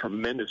has done a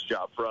tremendous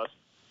job for us.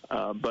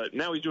 But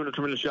now he's doing a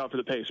tremendous job for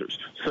the Pacers.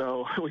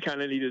 So we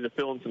kind of needed to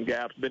fill in some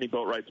gaps. Benny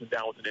Boatwright's been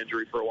down with an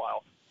injury for a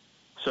while.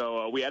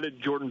 So we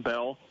added Jordan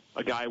Bell,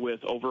 a guy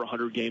with over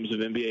 100 games of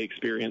NBA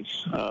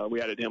experience.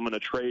 We added him in a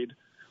trade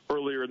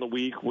earlier in the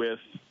week with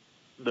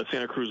the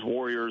Santa Cruz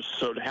Warriors.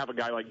 So to have a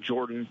guy like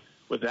Jordan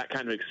with that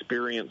kind of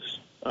experience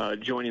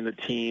joining the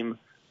team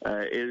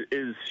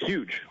is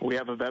huge. We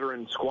have a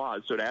veteran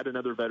squad, so to add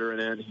another veteran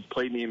in, he's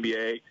played in the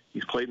NBA,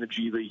 he's played in the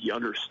G League, he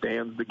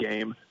understands the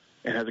game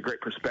and has a great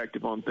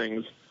perspective on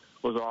things,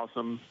 was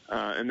awesome.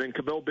 And then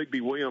Cabell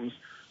Bigby-Williams,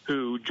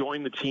 who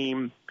joined the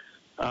team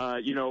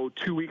 2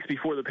 weeks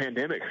before the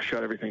pandemic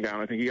shut everything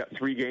down. I think he got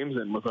 3 games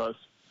in with us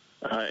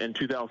in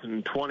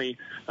 2020,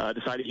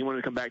 decided he wanted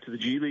to come back to the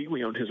G League.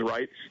 We owned his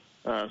rights.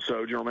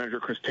 So General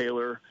Manager Chris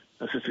Taylor,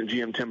 Assistant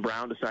GM Tim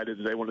Brown decided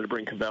that they wanted to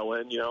bring Cabell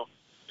in,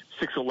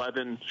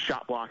 6'11",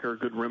 shot blocker,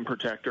 good rim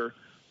protector.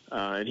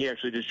 And he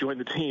actually just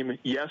joined the team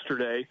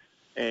yesterday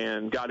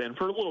and got in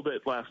for a little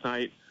bit last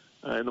night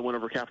in the win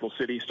over Capital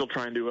City. Still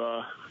trying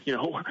to,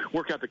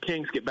 work out the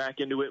kinks, get back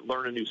into it,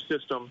 learn a new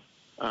system.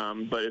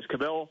 But as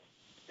Cabell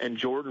and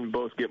Jordan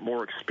both get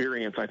more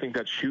experience, I think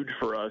that's huge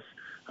for us,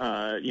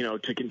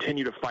 to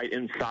continue to fight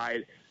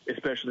inside,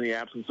 especially in the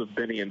absence of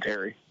Benny and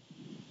Terry.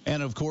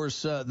 And, of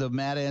course, the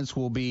Mad Ants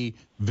will be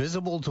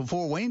visible to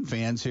Fort Wayne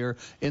fans here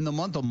in the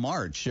month of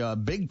March,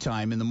 big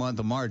time in the month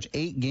of March,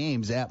 8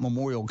 games at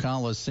Memorial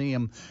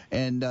Coliseum,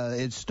 and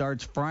it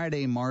starts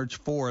Friday,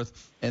 March 4th,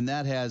 and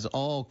that has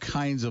all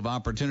kinds of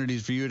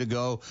opportunities for you to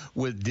go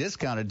with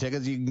discounted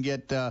tickets. You can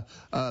get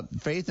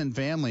Faith and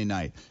Family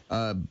Night,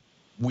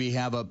 we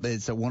have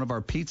it's one of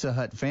our Pizza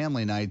Hut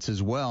family nights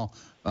as well.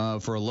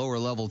 For a lower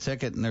level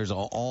ticket, and there's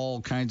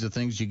all kinds of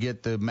things. You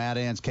get the Mad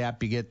Ants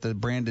cap, you get the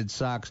branded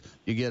socks,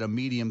 you get a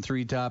medium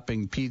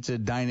 3-topping pizza,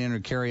 dine in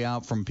or carry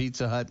out from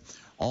Pizza Hut.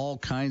 All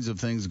kinds of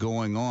things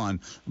going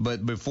on.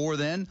 But before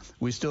then,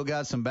 we still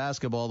got some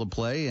basketball to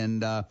play.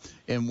 And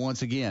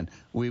once again,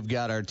 we've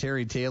got our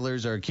Terry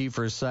Taylors, our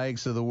Kiefer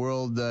Sykes of the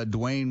world,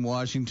 Dwayne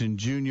Washington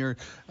Jr.,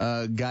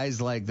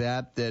 guys like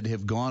that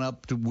have gone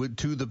up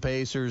to the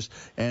Pacers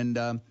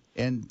and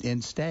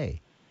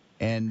stay.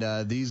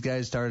 And these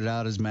guys started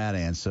out as Mad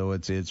Ants, so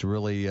it's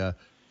really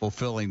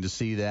fulfilling to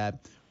see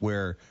that,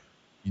 where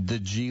the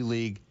G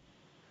League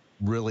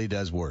really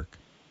does work.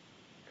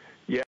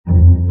 Yeah.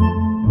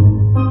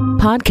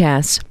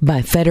 Podcasts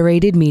by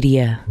Federated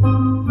Media.